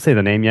not gonna say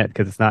the name yet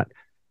because it's not.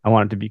 I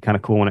want it to be kind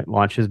of cool when it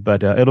launches,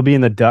 but it'll be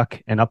in the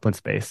duck and upland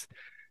space.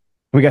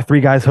 We got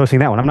 3 guys hosting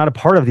that one. I'm not a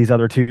part of these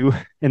other 2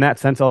 in that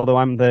sense, although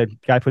I'm the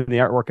guy putting the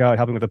artwork out,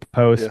 helping with the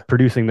post,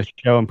 producing the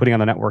show, and putting on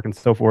the network and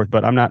so forth.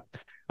 But I'm not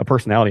a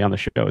personality on the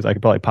shows. I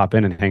could probably pop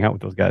in and hang out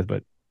with those guys,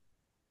 but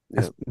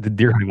the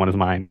deer hunting one is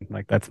mine.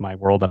 Like, that's my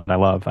world that I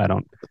love. I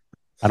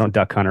don't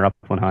duck hunt or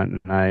upland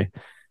hunt,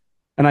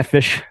 and I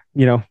fish,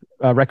 you know,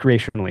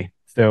 recreationally.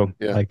 So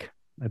like,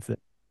 that's it.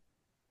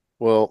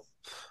 Well,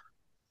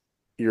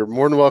 you're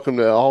more than welcome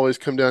to always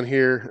come down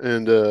here,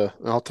 and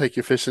I'll take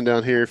you fishing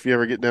down here if you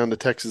ever get down to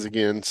Texas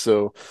again.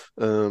 So,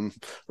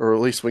 or at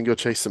least we can go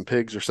chase some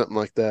pigs or something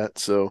like that.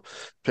 So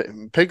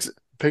pigs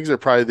are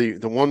probably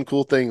the one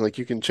cool thing. Like,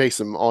 you can chase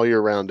them all year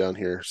round down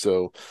here.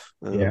 So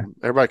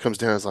everybody comes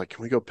down and is like,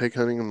 can we go pig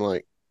hunting? I'm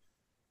like,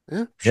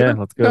 yeah, sure. Yeah,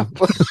 let's go.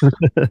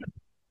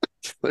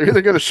 They're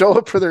either going to show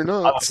up or they're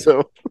not.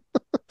 So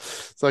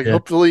it's like,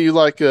 hopefully you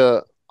like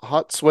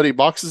hot, sweaty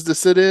boxes to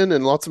sit in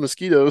and lots of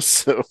mosquitoes.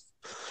 So,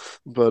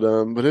 but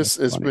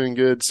it's been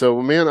good.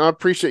 So, man, I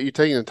appreciate you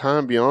taking the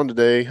time beyond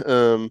today.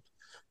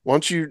 Why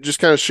don't you just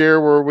kind of share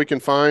where we can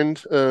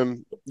find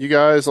you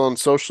guys on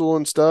social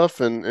and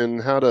stuff,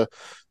 and how to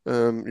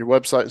your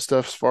website and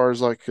stuff, as far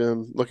as like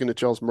looking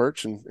at y'all's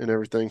merch and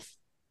everything.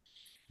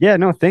 Yeah,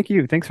 no, thank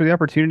you. Thanks for the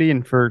opportunity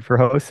and for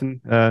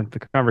hosting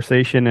the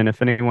conversation. And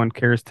if anyone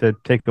cares to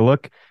take a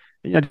look,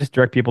 just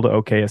direct people to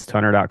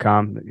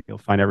okayesthunter.com. You'll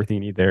find everything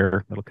you need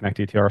there. It'll connect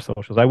you to our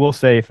socials. I will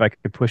say, if I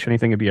could push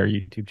anything, it'd be our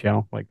YouTube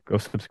channel. Like, go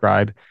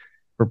subscribe.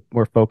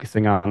 We're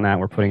focusing on that.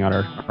 We're putting out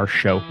our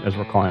show, as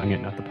we're calling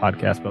it, not the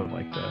podcast, but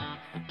like I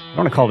don't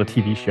want to call it a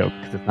TV show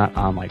because it's not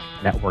on like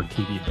network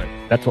TV, but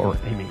that's what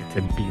we're aiming it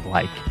to be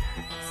like.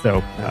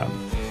 So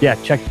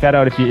check that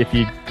out if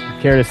you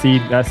care to see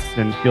us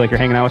and feel like you're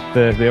hanging out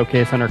with the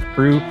OKS Hunter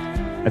crew.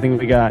 I think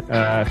we got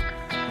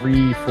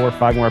 3, 4,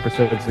 5 more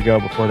episodes to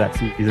go before that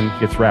season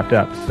gets wrapped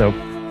up. So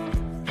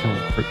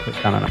put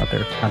content out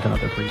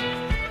there for you.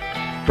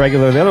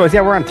 regularly. Otherwise,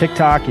 yeah, we're on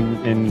TikTok and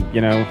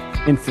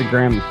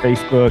Instagram and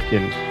Facebook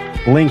and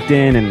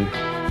LinkedIn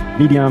and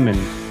Medium, and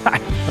I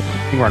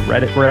think we're on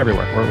Reddit. We're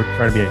everywhere. We're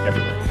trying to be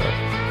everywhere.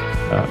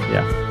 So,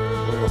 yeah.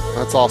 Well,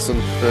 that's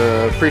awesome.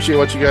 Appreciate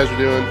what you guys are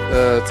doing.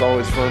 It's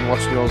always fun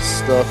watching y'all's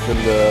stuff,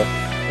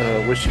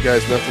 and wish you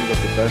guys nothing but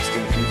the best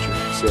in the future.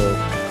 So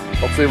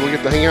hopefully we'll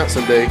get to hang out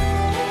someday.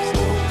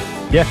 So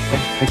yeah,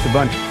 thanks a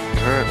bunch.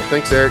 All right. Well,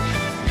 thanks, Eric.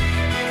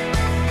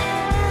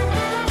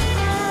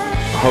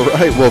 All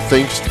right. Well,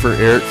 thanks for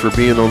Eric for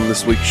being on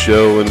this week's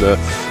show, and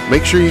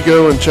make sure you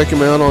go and check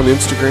him out on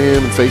Instagram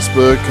and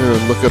Facebook.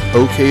 Look up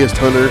Okayest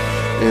Hunter,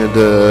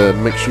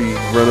 and make sure you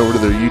run over to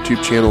their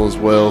YouTube channel as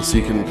well, so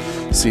you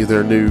can see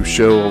their new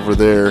show over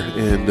there.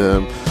 And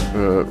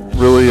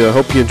really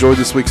hope you enjoyed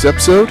this week's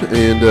episode,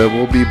 and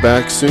we'll be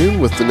back soon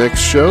with the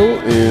next show.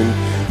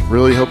 And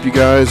really hope you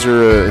guys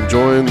are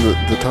enjoying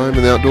the time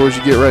in the outdoors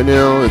you get right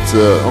now. It's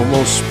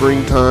almost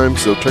springtime,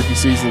 so turkey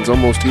season's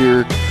almost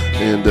here.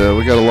 And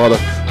we got a lot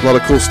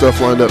of cool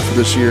stuff lined up for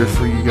this year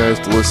for you guys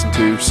to listen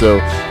to. So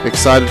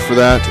excited for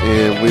that,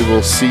 and we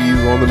will see you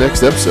on the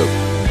next episode.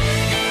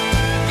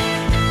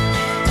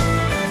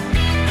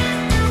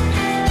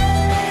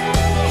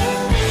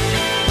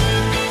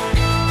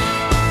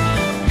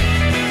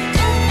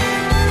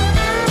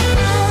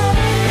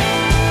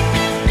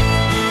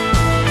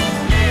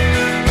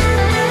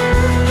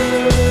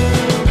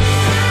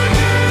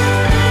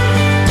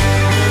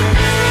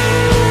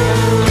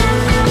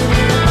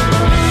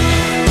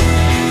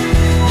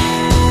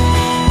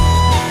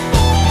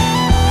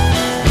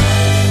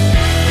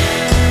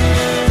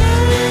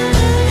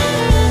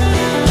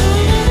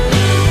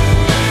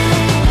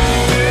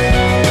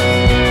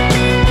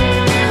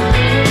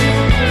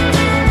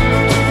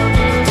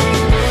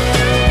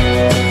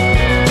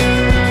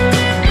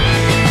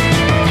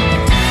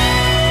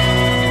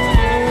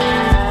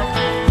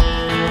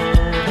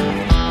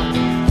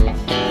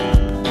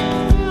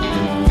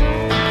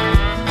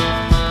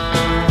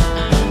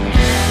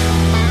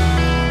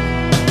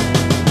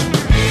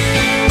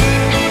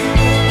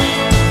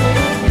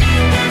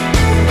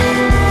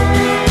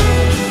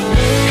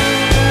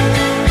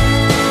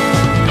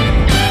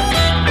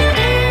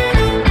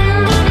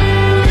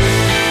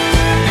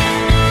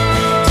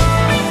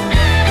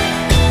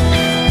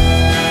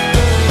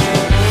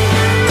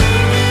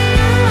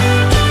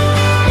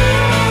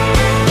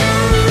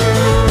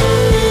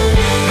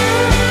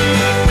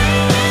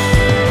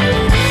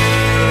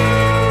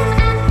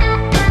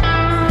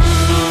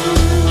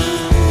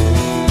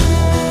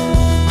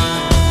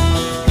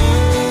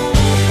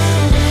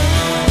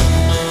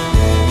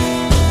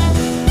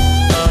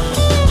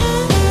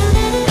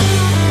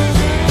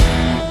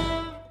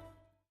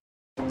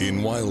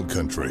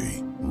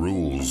 Country.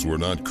 Rules were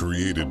not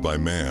created by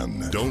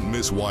man. Don't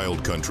miss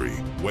Wild Country,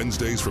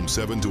 Wednesdays from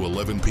 7 to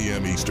 11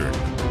 p.m. Eastern.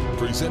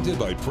 Presented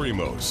by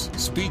Primos.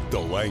 Speak the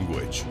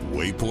language.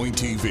 Waypoint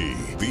TV,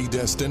 the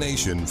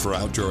destination for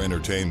outdoor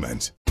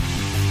entertainment.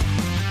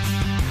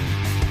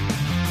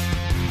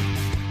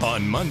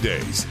 On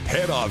Mondays,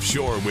 head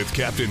offshore with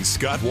Captain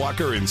Scott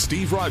Walker and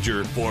Steve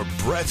Roger for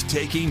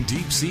breathtaking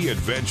deep-sea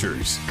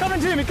adventures.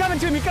 Coming to me.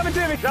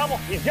 Double.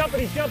 He's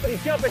jumping.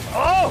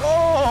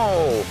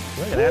 Oh!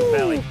 Look at that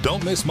belly.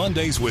 Don't miss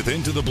Mondays with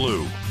Into the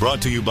Blue.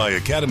 Brought to you by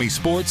Academy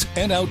Sports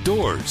and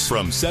Outdoors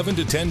from 7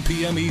 to 10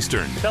 p.m.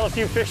 Eastern. Tell a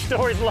few fish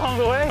stories along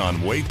the way. On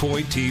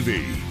Waypoint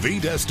TV, the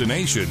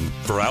destination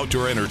for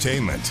outdoor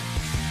entertainment.